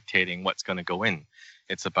companies dictating what's going to go in.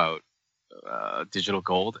 It's about digital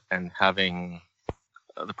gold and having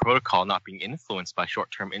the protocol not being influenced by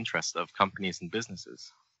short-term interests of companies and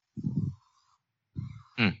businesses.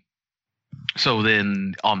 So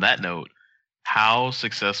then, on that note, how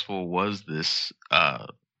successful was this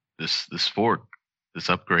this fork, this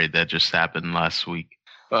upgrade that just happened last week?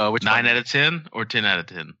 Which 9 one? out of 10 or 10 out of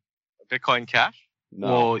 10? Bitcoin Cash? No.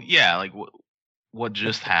 Well, yeah, like what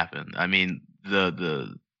just happened? I mean,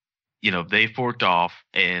 they forked off,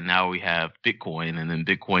 and now we have Bitcoin and then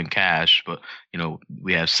Bitcoin Cash, but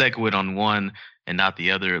we have SegWit on one and not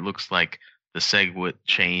the other. It looks like the SegWit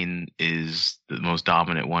chain is the most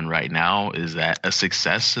dominant one right now. Is that a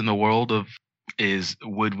success in the world of?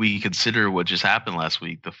 Would we consider what just happened last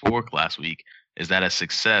week, the fork last week? Is that a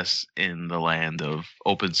success in the land of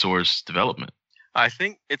open source development? I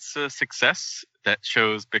think it's a success that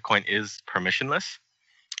shows Bitcoin is permissionless.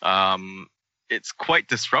 It's quite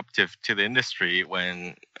disruptive to the industry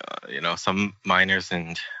when some miners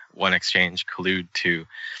and one exchange collude to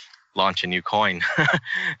launch a new coin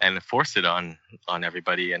and force it on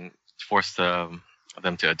everybody and force them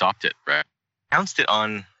to adopt it. Right? Announced it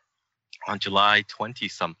on July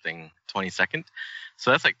 22nd.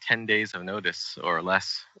 So that's like 10 days of notice or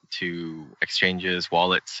less to exchanges,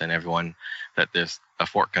 wallets, and everyone that there's a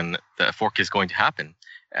fork is going to happen.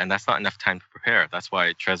 And that's not enough time to prepare. That's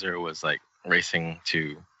why Trezor was like racing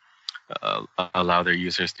to allow their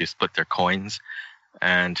users to split their coins,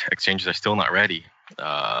 and exchanges are still not ready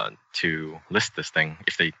to list this thing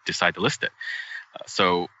if they decide to list it.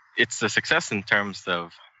 So it's a success in terms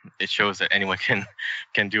of it shows that anyone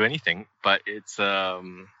can do anything, but it's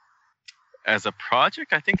as a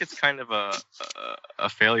project, I think it's kind of a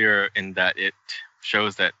failure in that it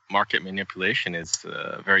shows that market manipulation is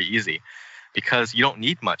very easy, because you don't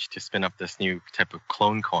need much to spin up this new type of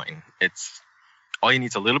clone coin. All you need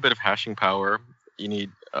is a little bit of hashing power. You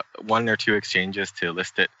need one or two exchanges to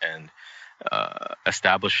list it and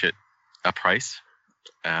establish it a price,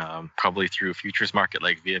 probably through a futures market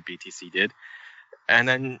like via BTC did, and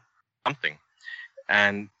then something.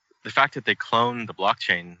 And the fact that they cloned the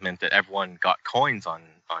blockchain meant that everyone got coins on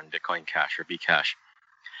Bitcoin Cash or Bcash.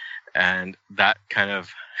 And that kind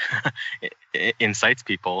of incites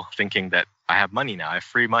people thinking that I have money now, I have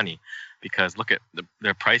free money, because look at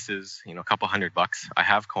their prices, a couple $100. I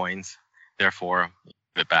have coins, therefore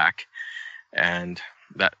give it back. And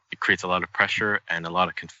that it creates a lot of pressure and a lot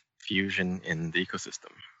of confusion in the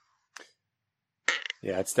ecosystem.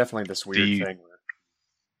 Yeah, it's definitely this weird thing where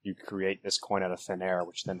you create this coin out of thin air,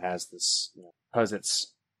 which then has this, because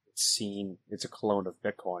it's a clone of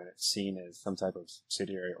Bitcoin, it's seen as some type of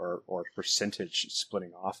subsidiary or percentage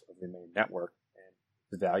splitting off of the main network, and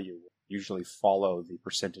the value will usually follow the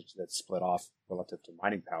percentage that's split off relative to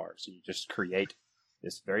mining power. So you just create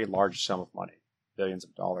this very large sum of money, billions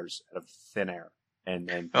of dollars, out of thin air, and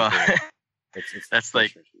then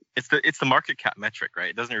it's the market cap metric, right?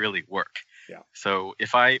 It doesn't really work. Yeah. So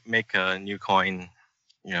if I make a new coin,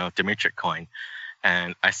 Dimitri coin,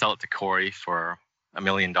 and I sell it to Corey for $1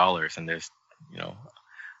 million, and there's,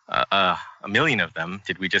 a million of them,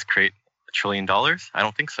 did we just create $1 trillion? I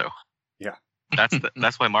don't think so. Yeah.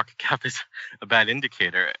 That's why market cap is a bad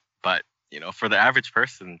indicator. But, for the average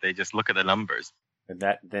person, they just look at the numbers. And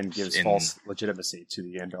that then gives false legitimacy to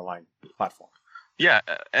the underlying platform. Yeah.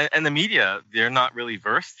 And the media, they're not really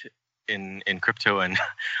versed in crypto and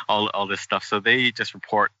all this stuff. So they just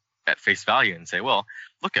report at face value and say, well,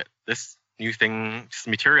 look at this new thing just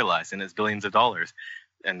materialized and it's billions of dollars,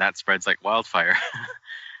 and that spreads like wildfire.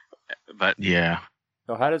 But yeah,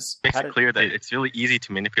 so it makes it clear that it's really easy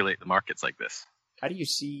to manipulate the markets like this. How do you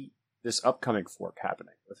see this upcoming fork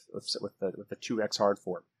happening with the 2x hard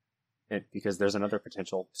fork? because there's another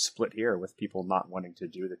potential split here with people not wanting to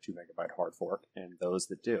do the 2 megabyte hard fork and those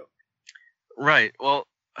that do. Right. Well,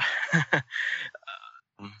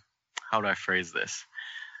 how do I phrase this?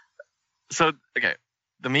 So, okay,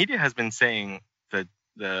 the media has been saying that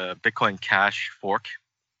the Bitcoin Cash fork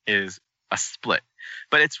is a split,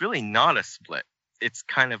 but it's really not a split. It's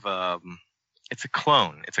kind of it's a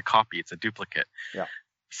clone, it's a copy, it's a duplicate. Yeah.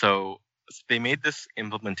 So they made this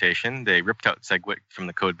implementation. They ripped out SegWit from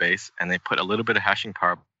the code base and they put a little bit of hashing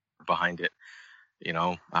power behind it.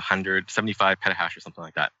 175 petahash or something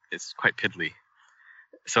like that. It's quite piddly.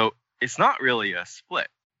 So it's not really a split.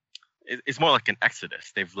 It's more like an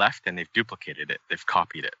exodus. They've left and they've duplicated it. They've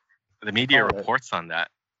copied it. The media reports on that.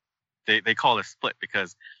 They call it a split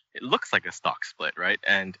because it looks like a stock split, right?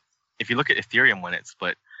 And if you look at Ethereum when it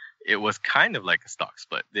split, it was kind of like a stock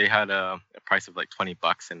split. They had a price of like $20,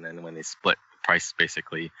 and then when they split, the price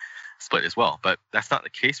basically split as well. But that's not the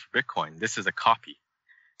case for Bitcoin. This is a copy,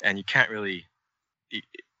 and you can't really.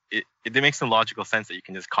 It makes some logical sense that you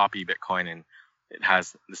can just copy Bitcoin and it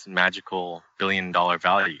has this magical $1 billion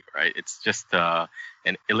value, right? It's just an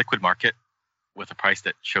illiquid market with a price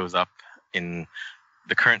that shows up in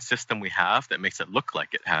the current system we have that makes it look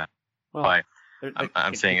like it has. Well,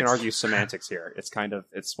 I'm saying you can argue semantics here.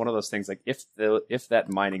 It's one of those things like if that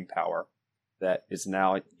mining power that is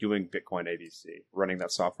now doing Bitcoin ABC, running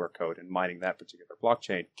that software code and mining that particular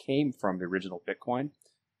blockchain came from the original Bitcoin,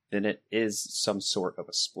 then it is some sort of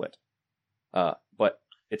a split. But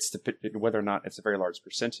it's whether or not it's a very large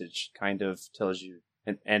percentage kind of tells you,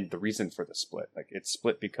 and the reason for the split. Like it's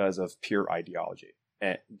split because of pure ideology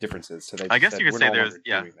and differences. So I guess you could say there's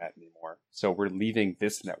doing that anymore. So we're leaving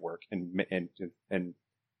this network and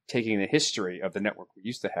taking the history of the network we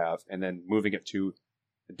used to have and then moving it to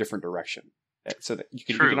a different direction. So that you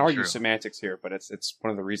can argue semantics here, but it's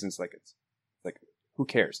one of the reasons. Like it's like who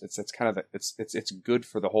cares? It's kind of it's good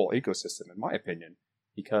for the whole ecosystem in my opinion,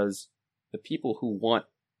 because the people who want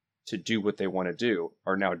to do what they want to do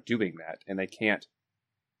are now doing that, and they can't.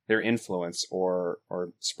 Their influence or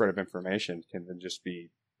spread of information can then just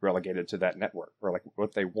be relegated to that network, or like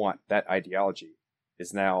what they want. That ideology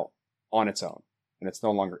is now on its own, and it's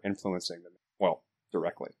no longer influencing them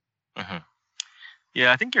directly. Mm-hmm.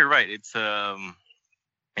 Yeah, I think you're right. It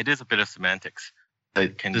is a bit of semantics.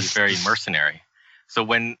 It can be very mercenary. So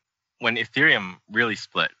when Ethereum really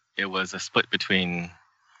split, it was a split between.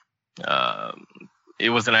 It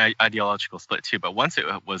was an ideological split too, but once it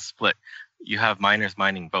was split, you have miners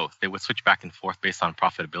mining both. They would switch back and forth based on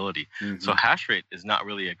profitability. Mm-hmm. So hash rate is not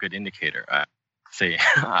really a good indicator.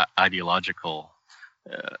 Ideologically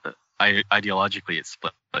it's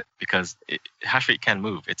split, but because hash rate can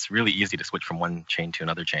move. It's really easy to switch from one chain to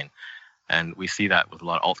another chain, and we see that with a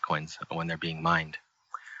lot of altcoins when they're being mined.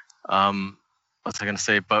 What's I going to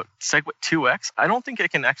say about SegWit 2x? I don't think it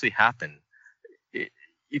can actually happen.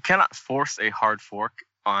 You cannot force a hard fork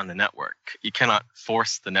on the network. You cannot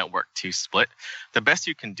force the network to split. The best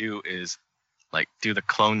you can do is like do the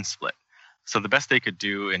clone split. So the best they could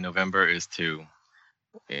do in November is to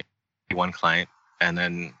one client and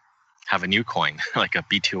then have a new coin like a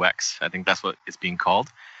B2X. I think that's what it's being called.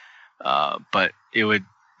 But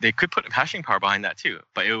they could put hashing power behind that too,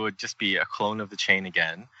 but it would just be a clone of the chain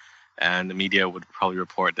again. And the media would probably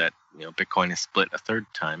report that Bitcoin is split a third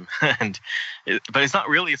time, but it's not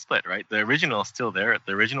really a split, right? The original is still there.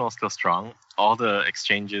 The original is still strong. All the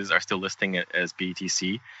exchanges are still listing it as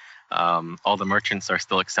BTC. All the merchants are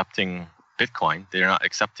still accepting Bitcoin. They're not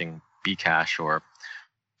accepting Bcash or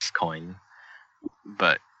Coin,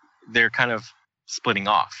 but they're kind of splitting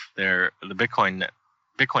off. The Bitcoin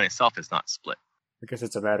itself is not split. I guess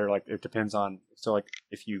it's a matter it depends on. So like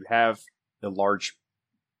if you have the large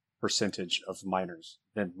percentage of miners,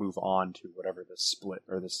 then move on to whatever this split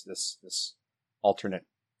or this alternate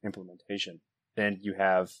implementation, then you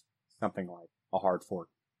have something like a hard fork,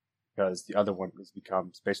 because the other one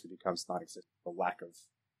basically becomes non-existent. The lack of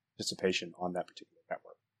participation on that particular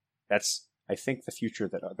network. That's I think the future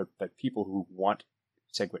that people who want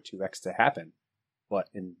SegWit 2x to happen,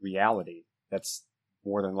 but in reality, that's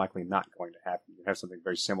more than likely not going to happen. You have something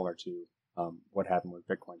very similar to what happened with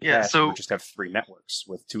Bitcoin Cash. So we just have 3 networks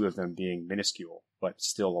with 2 of them being minuscule but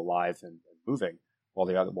still alive and moving, while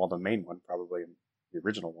the main one, probably the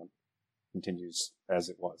original one, continues as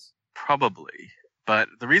it was. Probably, but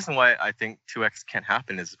the reason why I think 2x can't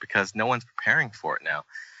happen is because no one's preparing for it now.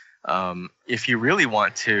 If you really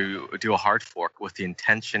want to do a hard fork with the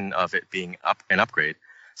intention of it being an upgrade,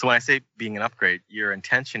 so when I say being an upgrade, your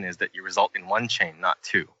intention is that you result in one chain, not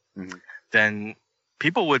 2. Mm-hmm. Then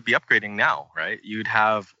people would be upgrading now, right? You'd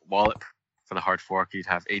have wallet for the hard fork. You'd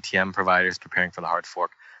have ATM providers preparing for the hard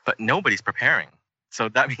fork, but nobody's preparing. So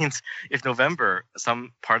that means if November,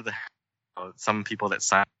 some people that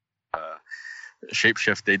sign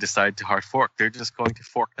Shapeshift, they decide to hard fork, they're just going to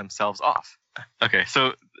fork themselves off. Okay,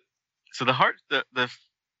 so the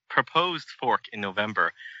proposed fork in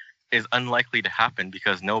November is unlikely to happen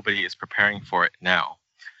because nobody is preparing for it now.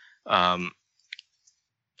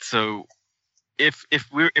 So if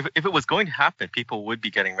it was going to happen, people would be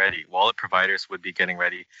getting ready. Wallet providers would be getting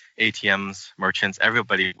ready. ATMs, merchants,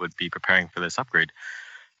 everybody would be preparing for this upgrade.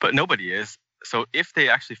 But nobody is. So if they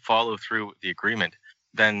actually follow through the agreement,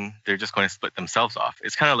 then they're just going to split themselves off.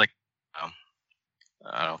 It's kind of like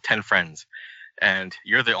 10 friends, and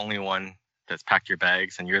you're the only one that's packed your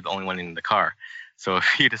bags, and you're the only one in the car. So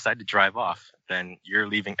if you decide to drive off, then you're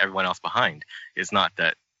leaving everyone else behind. It's not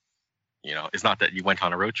that you went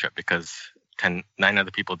on a road trip because 9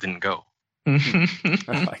 other people didn't go. I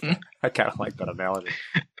kind of like that analogy.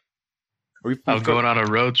 I'm going on a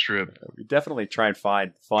road trip. We definitely try and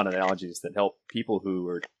find fun analogies that help people who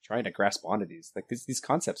are trying to grasp onto these. Like these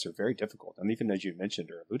concepts are very difficult, and even as you mentioned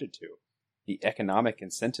or alluded to, the economic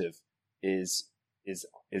incentive is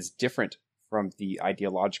different from the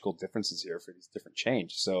ideological differences here for these different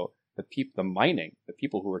change. So the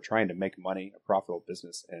people who are trying to make money, a profitable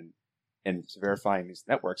business, and verifying these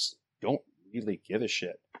networks don't really give a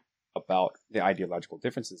shit about the ideological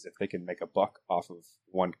differences if they can make a buck off of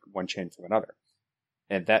one chain from another.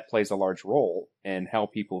 And that plays a large role in how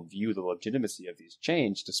people view the legitimacy of these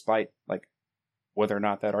chains, despite like whether or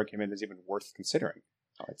not that argument is even worth considering.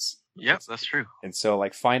 That's true. And so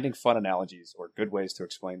like finding fun analogies or good ways to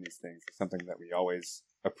explain these things is something that we always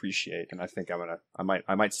appreciate. And I think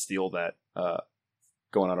I might steal that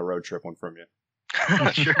going on a road trip one from you.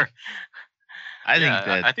 Sure. I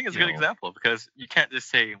think it's a good know, example because you can't just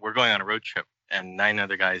say we're going on a road trip and 9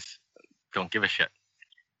 other guys don't give a shit.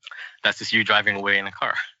 That's just you driving away in a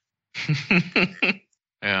car.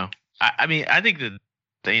 Yeah. I mean, I think that's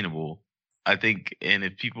sustainable. I think, and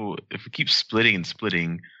if we keep splitting and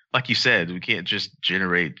splitting, like you said, we can't just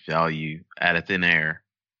generate value out of thin air,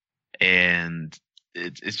 and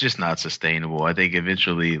it's just not sustainable. I think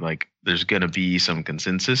eventually, like, there's gonna be some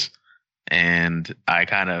consensus. And I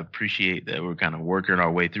kind of appreciate that we're kind of working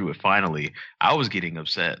our way through it finally. I was getting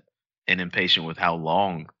upset and impatient with how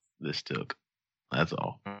long this took. That's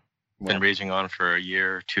all. Been raging on for a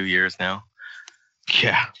year, 2 years now.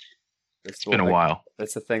 Yeah. It's been a while.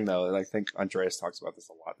 That's the thing, though. I think Andreas talks about this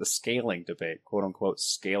a lot. The scaling debate, quote unquote,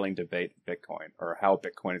 scaling debate in Bitcoin, or how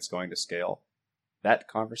Bitcoin is going to scale. That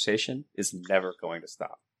conversation is never going to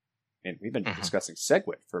stop. And we've been discussing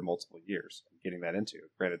SegWit for multiple years, getting that into.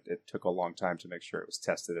 Granted, it took a long time to make sure it was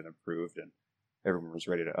tested and improved, and everyone was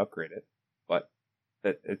ready to upgrade it. But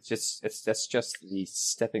that's just the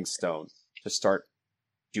stepping stone to start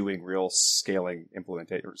doing real scaling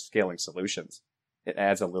implementation or scaling solutions. It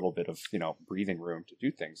adds a little bit of breathing room to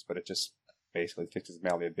do things, but it just basically fixes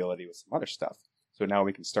malleability with some other stuff. So now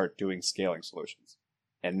we can start doing scaling solutions.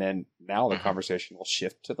 And then now the conversation will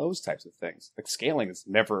shift to those types of things. Like scaling is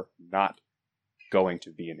never not going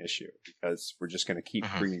to be an issue because we're just going to keep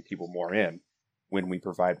bringing people more in when we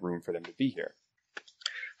provide room for them to be here.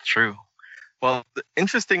 True. Well, the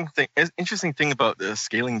interesting thing about the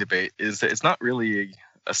scaling debate is that it's not really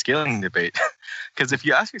a scaling debate because if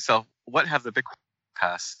you ask yourself, what have the Bitcoin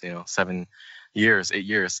past 7 years, 8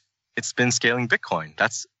 years? It's been scaling Bitcoin.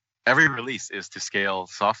 That's every release is to scale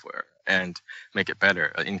software and make it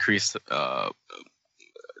better,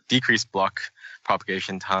 decrease block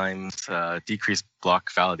propagation times, decrease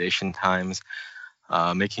block validation times,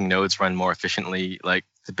 making nodes run more efficiently. Like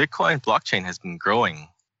the Bitcoin blockchain has been growing,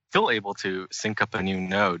 still able to sync up a new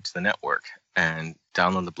node to the network and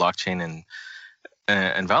download the blockchain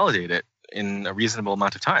and validate it in a reasonable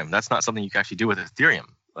amount of time. That's not something you can actually do with Ethereum.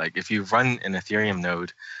 Like if you've run an Ethereum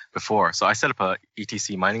node before, so I set up a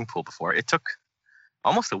ETC mining pool before, it took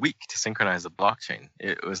almost a week to synchronize the blockchain.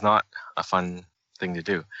 It was not a fun thing to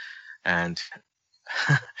do. And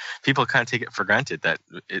people kind of take it for granted that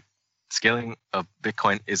scaling of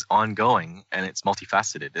Bitcoin is ongoing and it's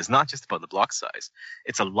multifaceted. It's not just about the block size.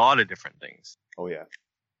 It's a lot of different things. Oh yeah.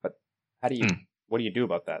 But what do you do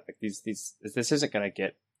about that? Like this isn't going to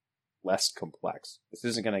get less complex. This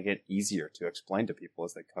isn't going to get easier to explain to people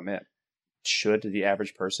as they come in. Should the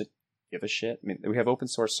average person give a shit? I mean, we have open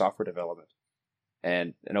source software development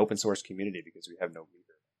and an open source community because we have no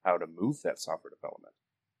leader how to move that software development.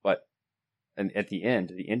 But at the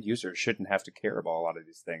end user shouldn't have to care about a lot of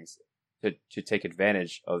these things to take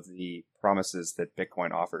advantage of the promises that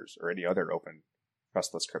Bitcoin offers or any other open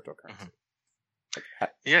trustless cryptocurrency.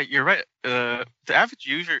 Yeah, you're right. The average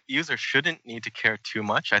user shouldn't need to care too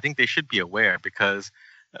much. I think they should be aware because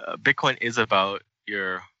Bitcoin is about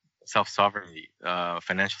your self-sovereignty,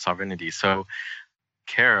 financial sovereignty. So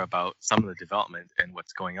care about some of the development and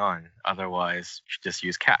what's going on. Otherwise, you should just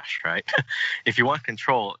use cash, right? If you want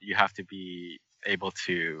control, you have to be able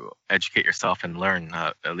to educate yourself and learn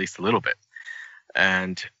at least a little bit.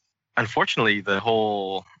 And unfortunately, the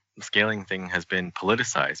whole scaling thing has been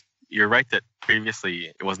politicized. You're right that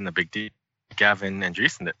previously it wasn't a big deal. Gavin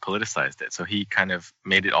Andreessen that politicized it. So he kind of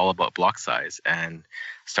made it all about block size and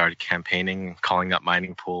started campaigning, calling up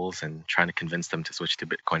mining pools and trying to convince them to switch to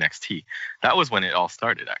Bitcoin XT. That was when it all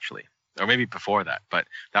started, actually. Or maybe before that, but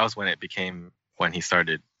that was when he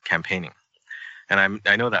started campaigning. And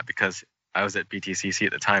I know that because I was at BTCC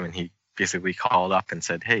at the time, and he basically called up and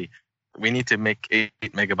said, hey, we need to make 8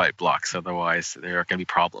 megabyte blocks, otherwise there are going to be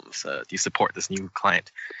problems. Do you support this new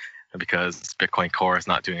client? Because Bitcoin Core is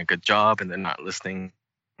not doing a good job and they're not listening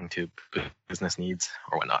to business needs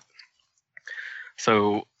or whatnot.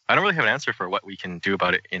 So I don't really have an answer for what we can do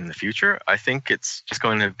about it in the future. I think it's just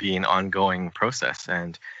going to be an ongoing process.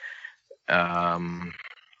 And,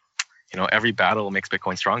 every battle makes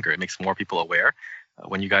Bitcoin stronger. It makes more people aware.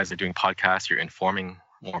 When you guys are doing podcasts, you're informing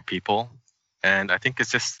more people. And I think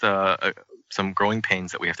it's just some growing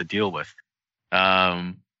pains that we have to deal with.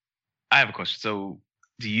 I have a question. So,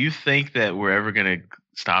 do you think that we're ever going to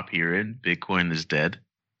stop hearing Bitcoin is dead?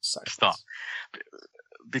 Stop.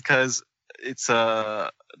 Because it's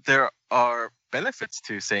there are benefits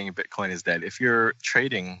to saying Bitcoin is dead. If you're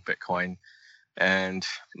trading Bitcoin and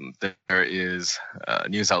there is a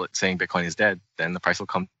news outlet saying Bitcoin is dead, then the price will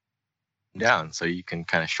come down. So you can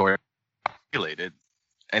kind of short it.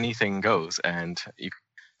 Anything goes, and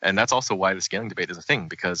that's also why the scaling debate is a thing,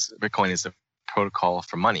 because Bitcoin is the protocol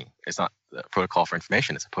for money. It's not a protocol for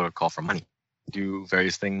information. It's a protocol for money. Do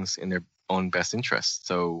various things in their own best interest.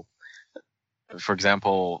 So, for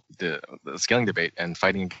example, the scaling debate and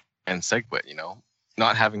fighting against SegWit,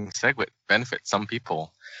 not having SegWit benefits some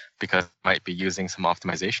people because it might be using some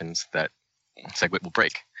optimizations that SegWit will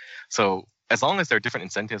break. So as long as there are different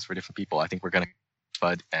incentives for different people, I think we're going to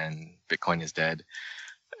FUD and Bitcoin is dead.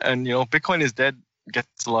 And, Bitcoin is dead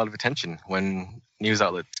gets a lot of attention. When news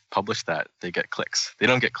outlets publish that, they get clicks. They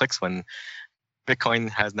don't get clicks when Bitcoin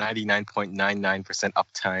has 99.99%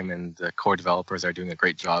 uptime and the core developers are doing a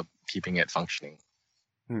great job keeping it functioning.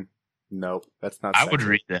 Nope, that's not I sexy. would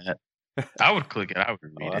read that. I would click it. I would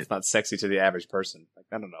read that's it. not sexy to the average person. Like,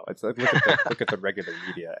 I don't know. It's like look at the regular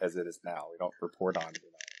media as it is now. We don't report on,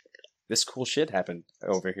 this cool shit happened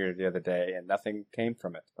over here the other day and nothing came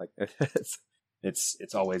from it. Like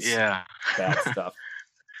it's always bad stuff.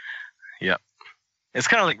 Yep. It's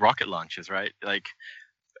kind of like rocket launches, right? Like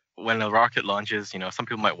when a rocket launches, some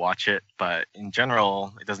people might watch it, but in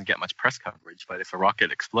general, it doesn't get much press coverage. But if a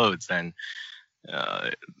rocket explodes, then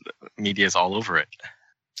media is all over it.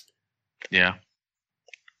 Yeah.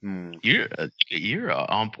 You're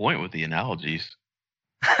on point with the analogies.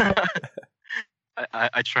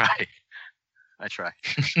 I try.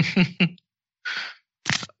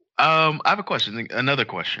 I have a question. Another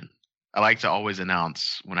question. I like to always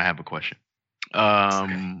announce when I have a question.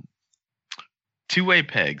 Two-way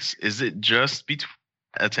pegs. Is it just between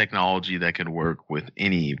a technology that can work with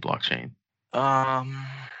any blockchain?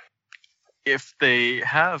 If they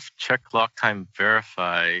have check lock time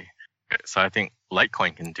verify, so I think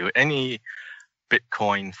Litecoin can do it. Any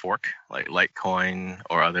Bitcoin fork like Litecoin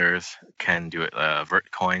or others can do it.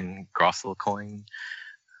 Vertcoin, Grosselcoin,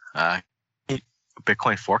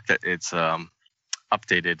 Bitcoin fork that it's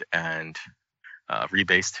updated and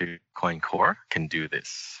rebased to Coin Core can do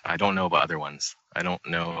this. I don't know about other ones. I don't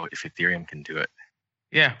know if Ethereum can do it.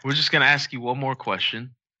 Yeah, we're just gonna ask you one more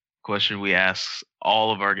question. Question we ask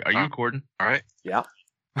all of our. Are you recording? All right. Yeah.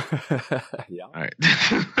 Yeah. All right.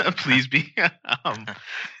 Please be.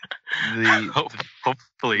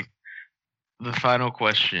 Hopefully. The final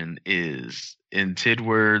question is: in 10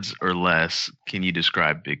 words or less, can you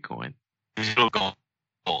describe Bitcoin? Digital gold.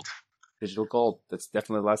 Digital gold. That's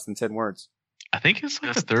definitely less than 10 words. I think it's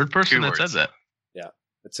like the third person that said that. Yeah.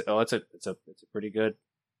 It's a pretty good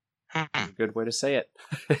way to say it.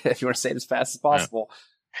 If you want to say it as fast as possible.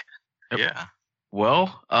 Yeah.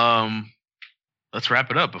 Well, Let's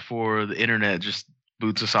wrap it up before the internet just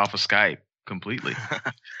boots us off of Skype completely.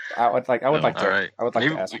 I would like right.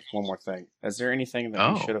 to ask one more thing. Is there anything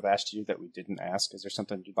that we should have asked you that we didn't ask? Is there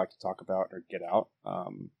something you'd like to talk about or get out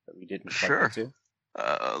that we didn't? Sure.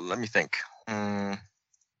 Let me think. Well,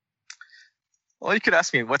 you could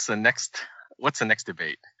ask me what's the next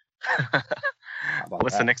debate.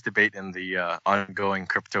 What's the next debate in the ongoing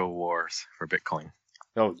crypto wars for Bitcoin?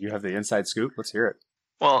 Oh, you have the inside scoop? Let's hear it.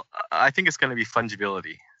 Well, I think it's going to be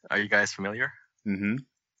fungibility. Are you guys familiar? Mm-hmm.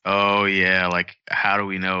 Oh, yeah. Like, how do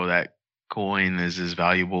we know that coin is as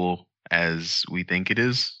valuable as we think it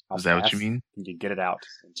is? How Is that what fast you mean? can you get it out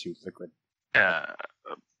into liquid?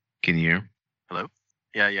 Can you hear? Hello?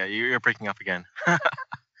 Yeah, you're breaking up again. All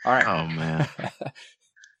right. Oh, man.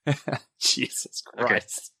 Jesus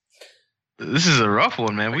Christ. This is a rough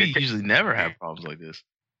one, man. We Okay. usually never have problems like this.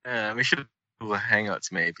 We should do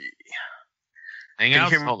Hangouts, maybe. Can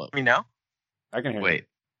Hangouts? you hear Hold up. me now? I can hear Wait.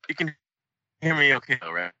 You can hear me okay,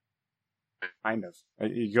 though, right? you. Kind of.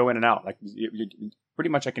 You go in and out. Like pretty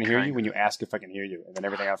much I can hear you Kind when you ask if I can hear you. And then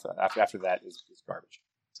everything else after that is garbage.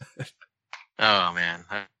 Oh, man.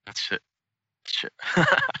 That's shit.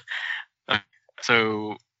 Okay,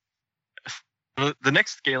 so the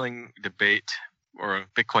next scaling debate or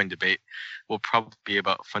Bitcoin debate will probably be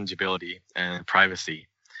about fungibility and privacy.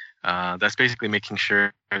 That's basically making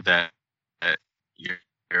sure that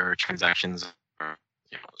your transactions are,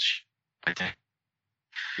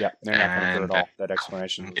 Yeah, they're not coming through at And all. That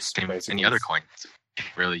explanation is it's basically any other coins.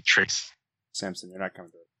 Really trace. Samson, you're not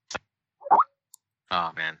coming through.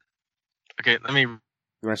 Oh, man. Okay, let me. You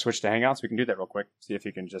want to switch to Hangouts? We can do that real quick. See if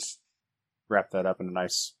you can just wrap that up in a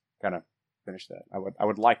nice kind of finish that. I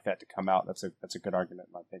would like that to come out. That's a good argument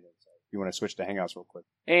in my opinion. So if you want to switch to Hangouts real quick.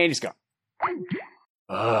 And he's gone.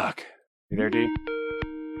 Fuck. You there, D?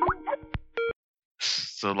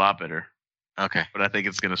 It's a lot better, Okay. but I think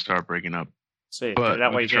it's going to start breaking up. See, But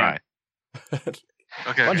that we way you can try. can.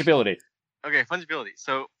 Okay. Fungibility. Okay, fungibility.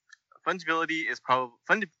 So fungibility is probably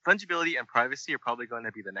fungibility and privacy are probably going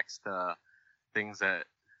to be the next things that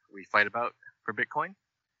we fight about for Bitcoin,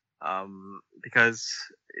 because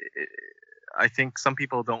I think some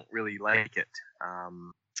people don't really like it.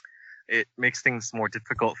 It makes things more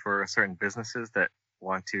difficult for certain businesses that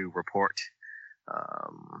want to report,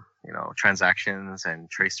 transactions and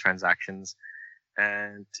trace transactions,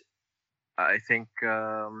 and I think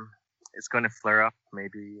it's going to flare up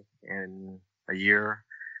maybe in a year,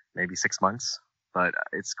 maybe 6 months, but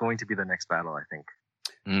it's going to be the next battle, I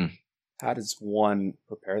think. How does one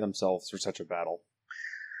prepare themselves for such a battle?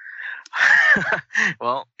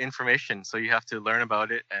 Well, information. So you have to learn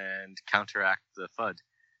about it and counteract the FUD,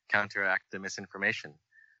 counteract the misinformation.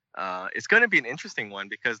 It's going to be an interesting one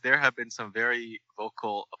because there have been some very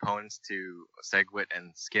vocal opponents to SegWit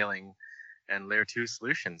and scaling and layer 2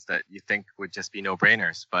 solutions that you think would just be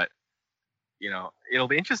no-brainers. But, it'll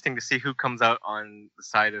be interesting to see who comes out on the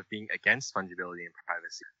side of being against fungibility and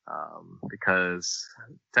privacy, because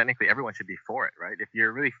technically everyone should be for it, right? If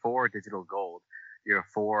you're really for digital gold, you're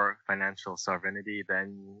for financial sovereignty,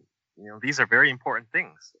 then, these are very important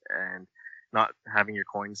things. And not having your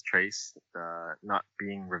coins traced, not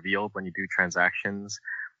being revealed when you do transactions,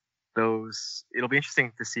 it'll be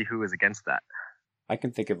interesting to see who is against that. I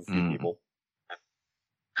can think of a few people.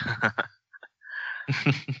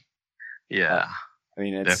 Yeah. I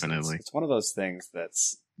mean, Definitely. it's one of those things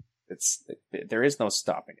there is no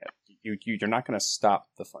stopping it. You're not going to stop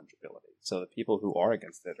the fungibility. So the people who are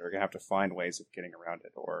against it are going to have to find ways of getting around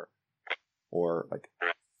it, or like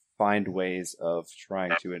find ways of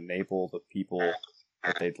trying to enable the people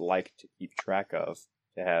that they'd like to keep track of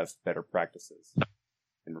to have better practices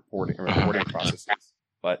in reporting processes.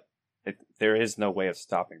 But there is no way of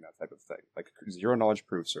stopping that type of thing. Like zero knowledge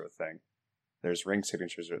proofs are a thing. There's ring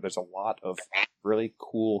signatures. There's a lot of really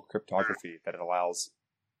cool cryptography that allows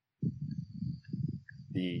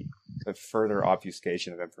the further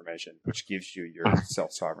obfuscation of information, which gives you your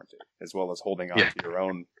self-sovereignty, as well as holding on to your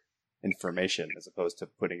own information as opposed to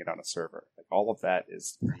putting it on a server. Like all of that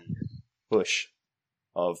is the push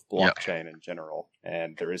of blockchain in general,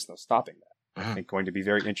 and there is no stopping that. I think going to be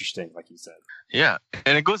very interesting, like you said. Yeah,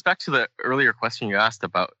 and it goes back to the earlier question you asked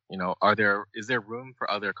about, is there room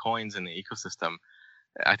for other coins in the ecosystem?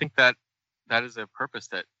 I think that is a purpose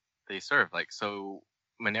that they serve. Like, so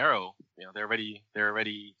Monero, they're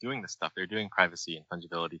already doing this stuff. They're doing privacy and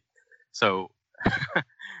fungibility. So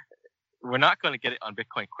we're not going to get it on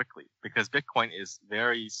Bitcoin quickly because Bitcoin is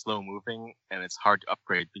very slow moving and it's hard to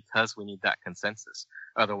upgrade because we need that consensus.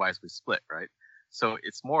 Otherwise we split, right? So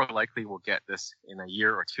it's more likely we'll get this in a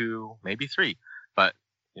year or 2, maybe 3. But,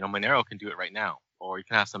 Monero can do it right now. Or you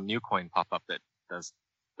can have some new coin pop up that does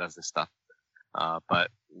this stuff.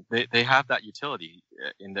 But they have that utility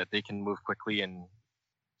in that they can move quickly and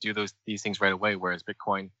do these things right away. Whereas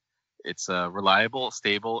Bitcoin, it's reliable,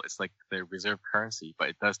 stable. It's like the reserve currency, but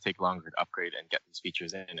it does take longer to upgrade and get these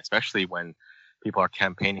features in, especially when people are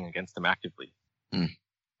campaigning against them actively.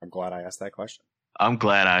 I'm glad I asked that question. I'm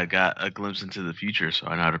glad I got a glimpse into the future, so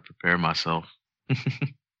I know how to prepare myself. All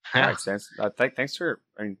right, Stance. Thanks for.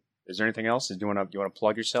 I mean, is there anything else? Do you want to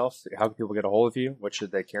plug yourself? How can people get a hold of you? What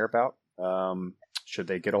should they care about? Should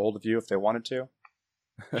they get a hold of you if they wanted to?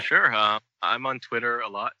 Sure. I'm on Twitter a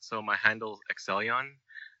lot, so my handle's Excelion,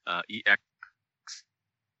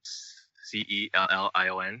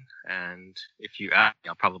 EXCELLION, and if you ask,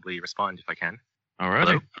 I'll probably respond if I can. All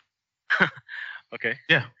right. Okay.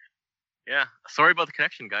 Yeah. Yeah. Sorry about the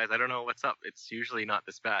connection, guys. I don't know what's up. It's usually not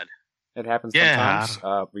this bad. It happens sometimes.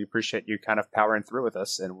 We appreciate you kind of powering through with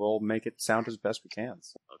us, and we'll make it sound as best we can.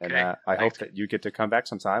 So, Okay. and I hope that you get to come back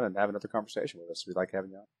sometime and have another conversation with us. We'd like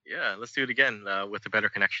having you on. Yeah, let's do it again with a better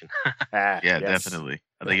connection. Yeah, Yes. definitely.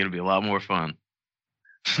 I think it'll be a lot more fun.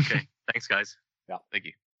 Okay. Thanks, guys. Thank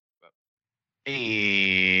you.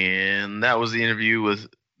 And that was the interview with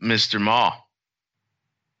Mr. Ma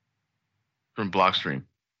from Blockstream.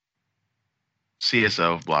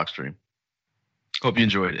 CSO of Blockstream. Hope you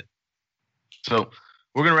enjoyed it. So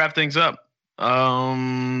we're going to wrap things up.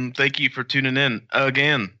 Thank you for tuning in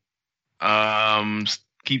again.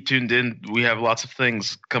 Keep tuned in. We have lots of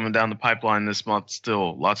things coming down the pipeline this month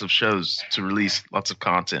still. Lots of shows to release, lots of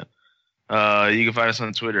content. You can find us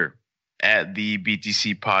on Twitter at the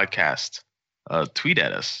BTC Podcast. Tweet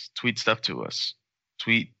at us. Tweet stuff to us.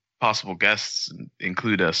 Tweet possible guests and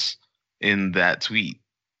include us in that tweet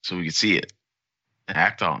so we can see it and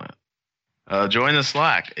act on it. Join the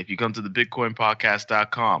Slack if you come to the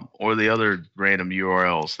bitcoinpodcast.com or the other random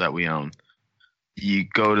URLs that we own. You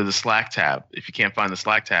go to the Slack tab. If you can't find the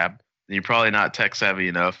Slack tab, then you're probably not tech savvy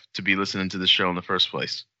enough to be listening to the show in the first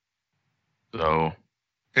place. So,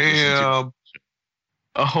 Hey,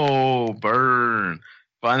 oh, burn.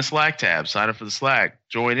 Find the Slack tab. Sign up for the Slack.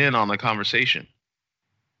 Join in on the conversation.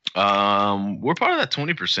 We're part of that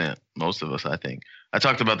 20%, most of us, I think. I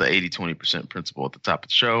talked about the 80-20% principle at the top of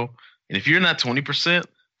the show. And if you're in that 20%,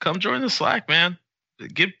 come join the Slack, man.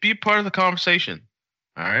 Be part of the conversation.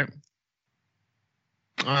 All right.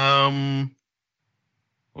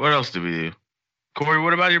 What else do we do? Corey,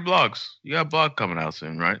 what about your blogs? You got a blog coming out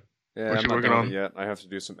soon, right? Yeah, What I'm you not working done on? with it yet. I have to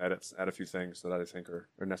do some edits, add a few things that I think are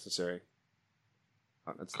necessary.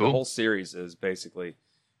 Cool. The whole series is basically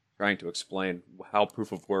trying to explain how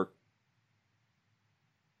proof of work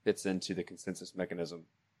fits into the consensus mechanism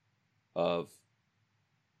of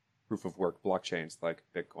proof of work blockchains like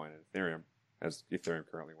Bitcoin and Ethereum, as Ethereum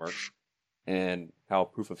currently works, and how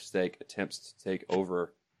proof of stake attempts to take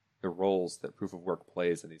over the roles that proof of work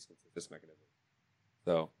plays in these consensus mechanisms.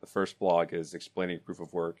 So the first blog is explaining proof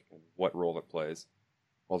of work and what role it plays,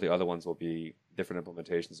 while the other ones will be different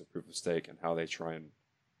implementations of proof of stake and how they try and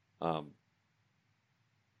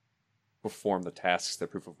perform the tasks that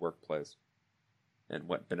proof of work plays, and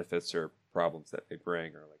what benefits or problems that they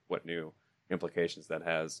bring, or like what new implications that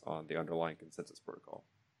has on the underlying consensus protocol.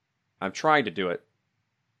 I'm trying to do it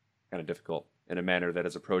kind of difficult in a manner that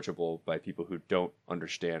is approachable by people who don't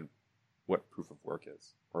understand what proof of work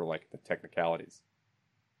is, or like the technicalities.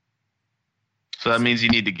 So that means you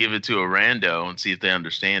need to give it to a rando and see if they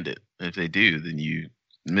understand it. And if they do, then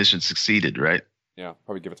mission succeeded, right? Yeah,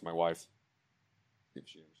 probably give it to my wife. See if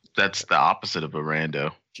she understands. That's the opposite of a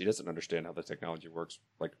rando. She doesn't understand how the technology works,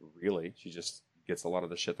 like really. She just gets a lot of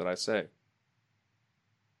the shit that I say.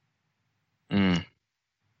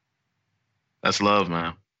 That's love,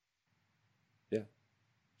 man. Yeah.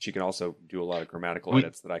 She can also do a lot of grammatical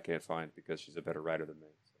edits that I can't find because she's a better writer than me.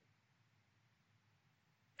 So.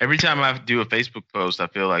 Every time I do a Facebook post, I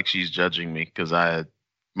feel like she's judging me because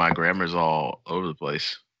my grammar's all over the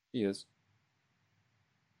place. She is.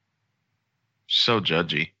 So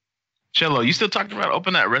judgy. Cello, you still talking about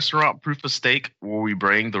open that restaurant proof of stake where we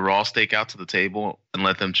bring the raw steak out to the table and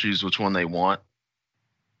let them choose which one they want?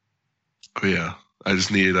 Oh, yeah. I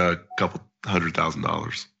just need a couple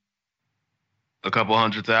 $100,000. A couple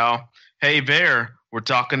 $100,000. Hey, Bear, we're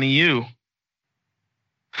talking to you.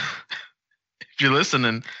 If you're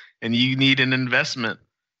listening and you need an investment,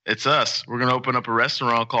 it's us. We're going to open up a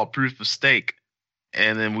restaurant called Proof of Steak.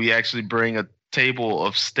 And then we actually bring a table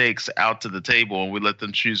of steaks out to the table and we let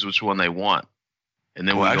them choose which one they want. And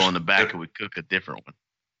then we go in the back and we cook a different one.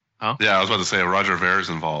 Huh? Yeah, I was about to say if Roger Ver's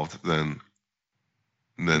involved, then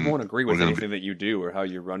we won't agree with anything that you do or how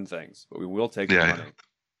you run things, but we will take your money.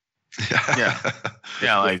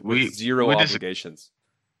 Yeah, like with zero obligations.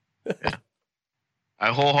 Yeah.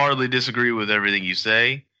 I wholeheartedly disagree with everything you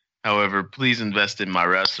say. However, please invest in my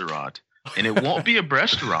restaurant. And it won't be a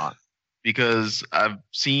restaurant because I've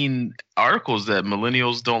seen articles that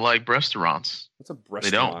millennials don't like restaurants. What's a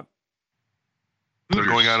restaurant? They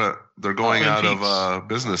don't. They're going out of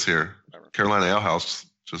business here. Carolina Ale House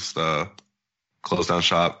just closed down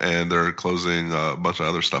shop, and they're closing a bunch of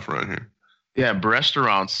other stuff around here. Yeah,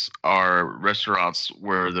 restaurants are restaurants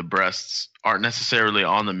where the breasts aren't necessarily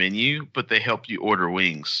on the menu, but they help you order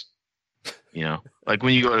wings. You know, like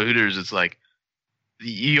when you go to Hooters, it's like,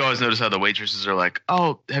 you always notice how the waitresses are like,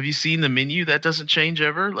 "Oh, have you seen the menu? That doesn't change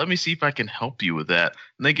ever. Let me see if I can help you with that."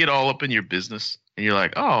 And they get all up in your business, and you're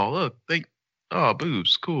like, "Oh, look, oh,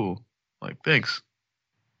 boobs, cool. Like, thanks."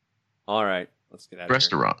 All right, let's get out of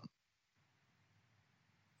Restaurant.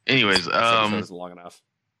 Anyways, This episode isn't long enough.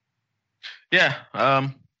 yeah.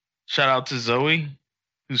 Shout out to Zoe,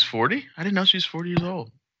 who's 40. I didn't know she was 40 years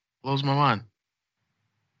old. Blows my mind.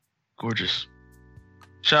 Gorgeous.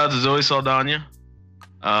 Shout out to Zoe Saldana.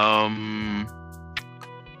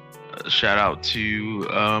 Shout out to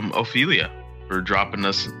Ophelia for dropping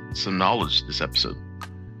us some knowledge this episode.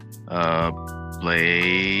 Play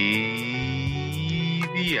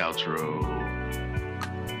the outro.